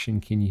traction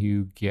can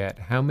you get?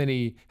 How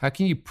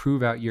can you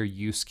prove out your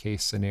use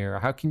case scenario?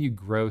 How can you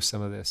grow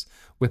some of this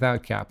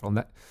without capital?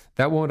 And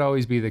that won't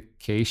always be the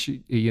case.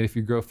 If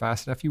you grow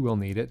fast enough, you will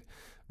need it.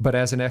 But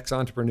as an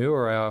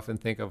ex-entrepreneur, I often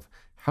think of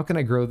how can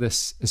I grow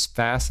this as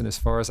fast and as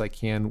far as I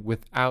can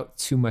without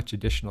too much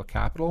additional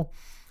capital,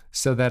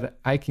 so that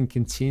I can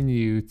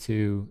continue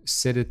to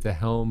sit at the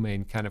helm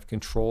and kind of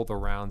control the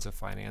rounds of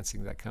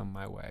financing that come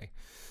my way.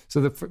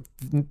 So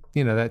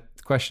that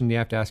question you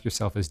have to ask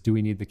yourself is, do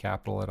we need the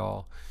capital at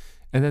all?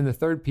 And then the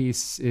third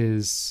piece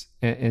is,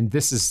 and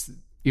this is,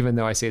 even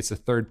though I say it's the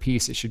third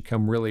piece, it should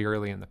come really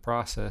early in the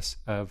process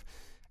of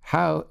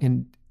how,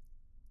 and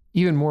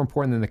even more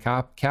important than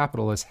the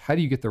capital is, how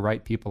do you get the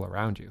right people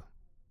around you?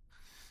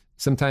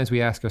 Sometimes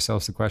we ask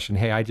ourselves the question,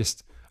 hey,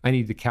 I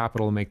need the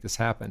capital to make this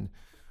happen.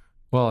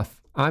 Well,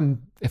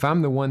 if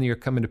I'm the one that you're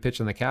coming to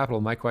pitch on the capital,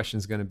 my question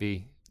is going to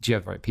be, do you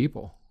have the right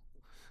people?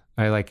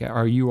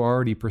 Are you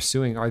already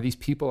pursuing, are these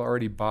people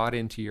already bought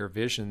into your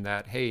vision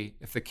that, hey,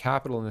 if the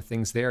capital and the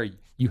thing's there,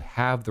 you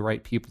have the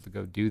right people to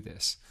go do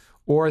this?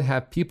 Or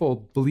have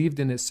people believed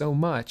in it so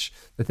much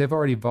that they've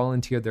already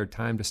volunteered their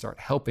time to start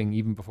helping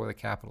even before the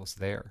capital's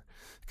there?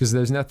 Because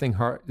there's nothing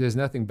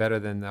better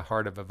than the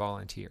heart of a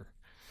volunteer.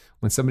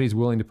 When somebody's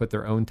willing to put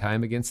their own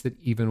time against it,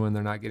 even when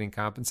they're not getting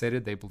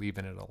compensated, they believe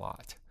in it a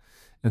lot.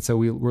 And so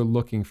we're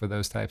looking for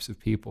those types of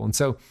people. And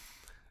so,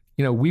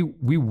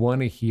 we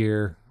want to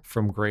hear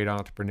from great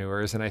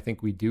entrepreneurs, and I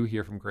think we do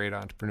hear from great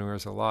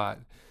entrepreneurs a lot.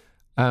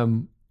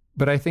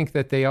 But I think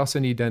that they also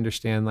need to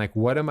understand,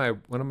 what am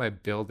I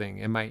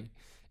building? Am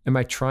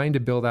I trying to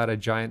build out a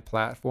giant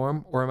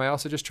platform, or am I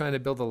also just trying to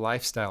build a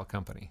lifestyle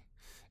company?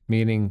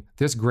 Meaning,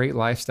 there's great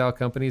lifestyle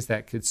companies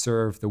that could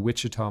serve the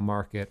Wichita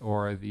market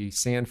or the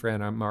San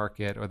Fran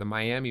market or the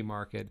Miami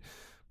market,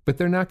 but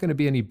they're not going to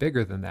be any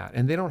bigger than that.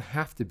 And they don't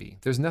have to be.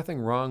 There's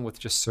nothing wrong with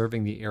just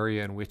serving the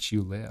area in which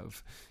you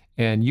live.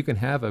 And you can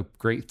have a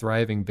great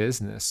thriving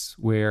business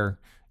where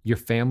your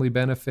family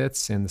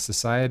benefits and the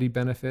society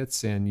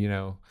benefits and,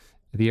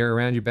 the area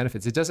around you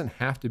benefits. It doesn't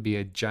have to be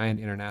a giant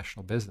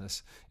international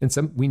business.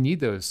 And we need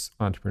those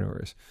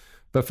entrepreneurs.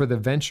 But for the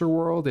venture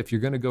world, if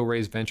you're going to go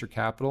raise venture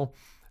capital,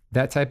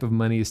 that type of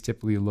money is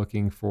typically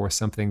looking for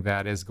something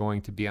that is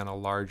going to be on a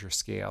larger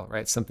scale,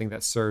 right? Something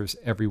that serves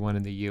everyone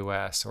in the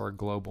US or a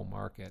global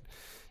market.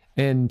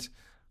 And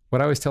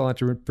what I always tell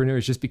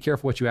entrepreneurs, just be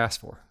careful what you ask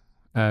for.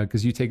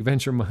 Because you take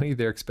venture money,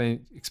 they're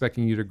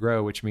expecting you to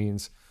grow, which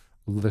means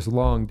there's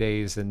long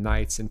days and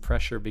nights and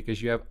pressure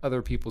because you have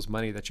other people's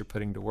money that you're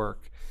putting to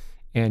work.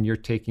 And you're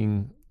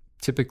taking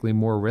typically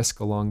more risk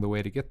along the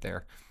way to get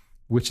there,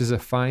 which is a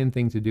fine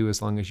thing to do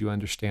as long as you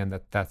understand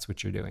that that's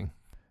what you're doing.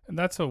 And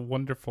that's a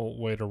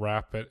wonderful way to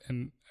wrap it.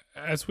 And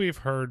as we've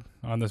heard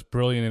on this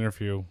brilliant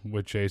interview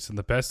with Jason,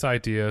 the best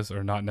ideas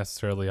are not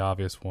necessarily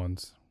obvious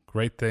ones.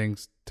 Great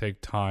things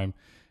take time.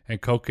 And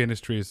Koch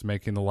Industries is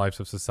making the lives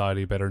of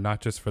society better,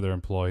 not just for their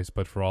employees,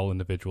 but for all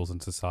individuals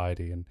in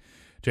society. And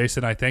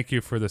Jason, I thank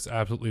you for this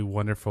absolutely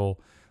wonderfully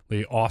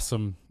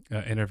awesome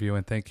interview.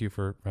 And thank you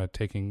for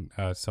taking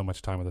so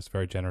much time with us.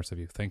 Very generous of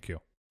you. Thank you.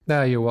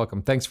 No, you're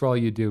welcome. Thanks for all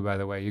you do, by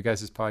the way. You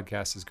guys'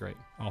 podcast is great.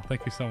 Oh,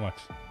 thank you so much.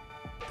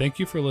 Thank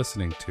you for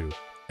listening to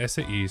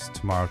SAE's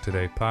Tomorrow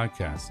Today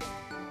podcast.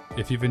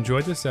 If you've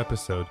enjoyed this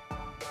episode,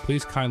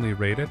 please kindly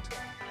rate it,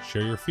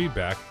 share your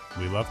feedback,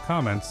 we love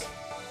comments,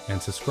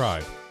 and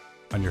subscribe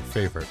on your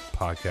favorite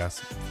podcast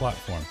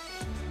platform.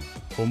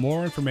 For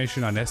more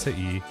information on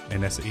SAE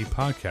and SAE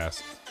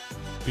podcasts,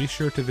 be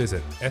sure to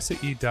visit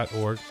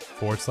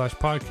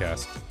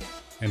sae.org/podcast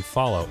and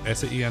follow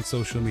SAE on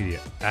social media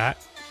at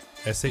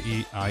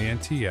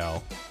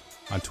SAEINTL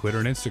on Twitter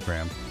and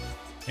Instagram,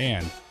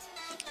 and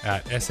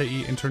at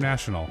SAE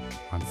International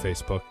on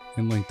Facebook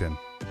and LinkedIn.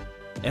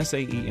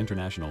 SAE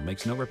International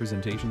makes no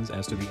representations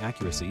as to the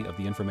accuracy of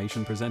the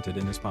information presented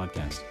in this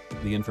podcast.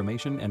 The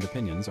information and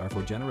opinions are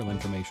for general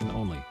information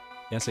only.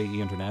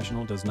 SAE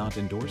International does not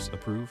endorse,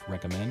 approve,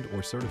 recommend,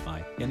 or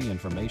certify any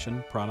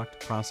information,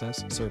 product,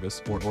 process,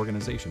 service, or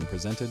organization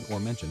presented or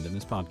mentioned in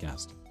this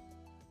podcast.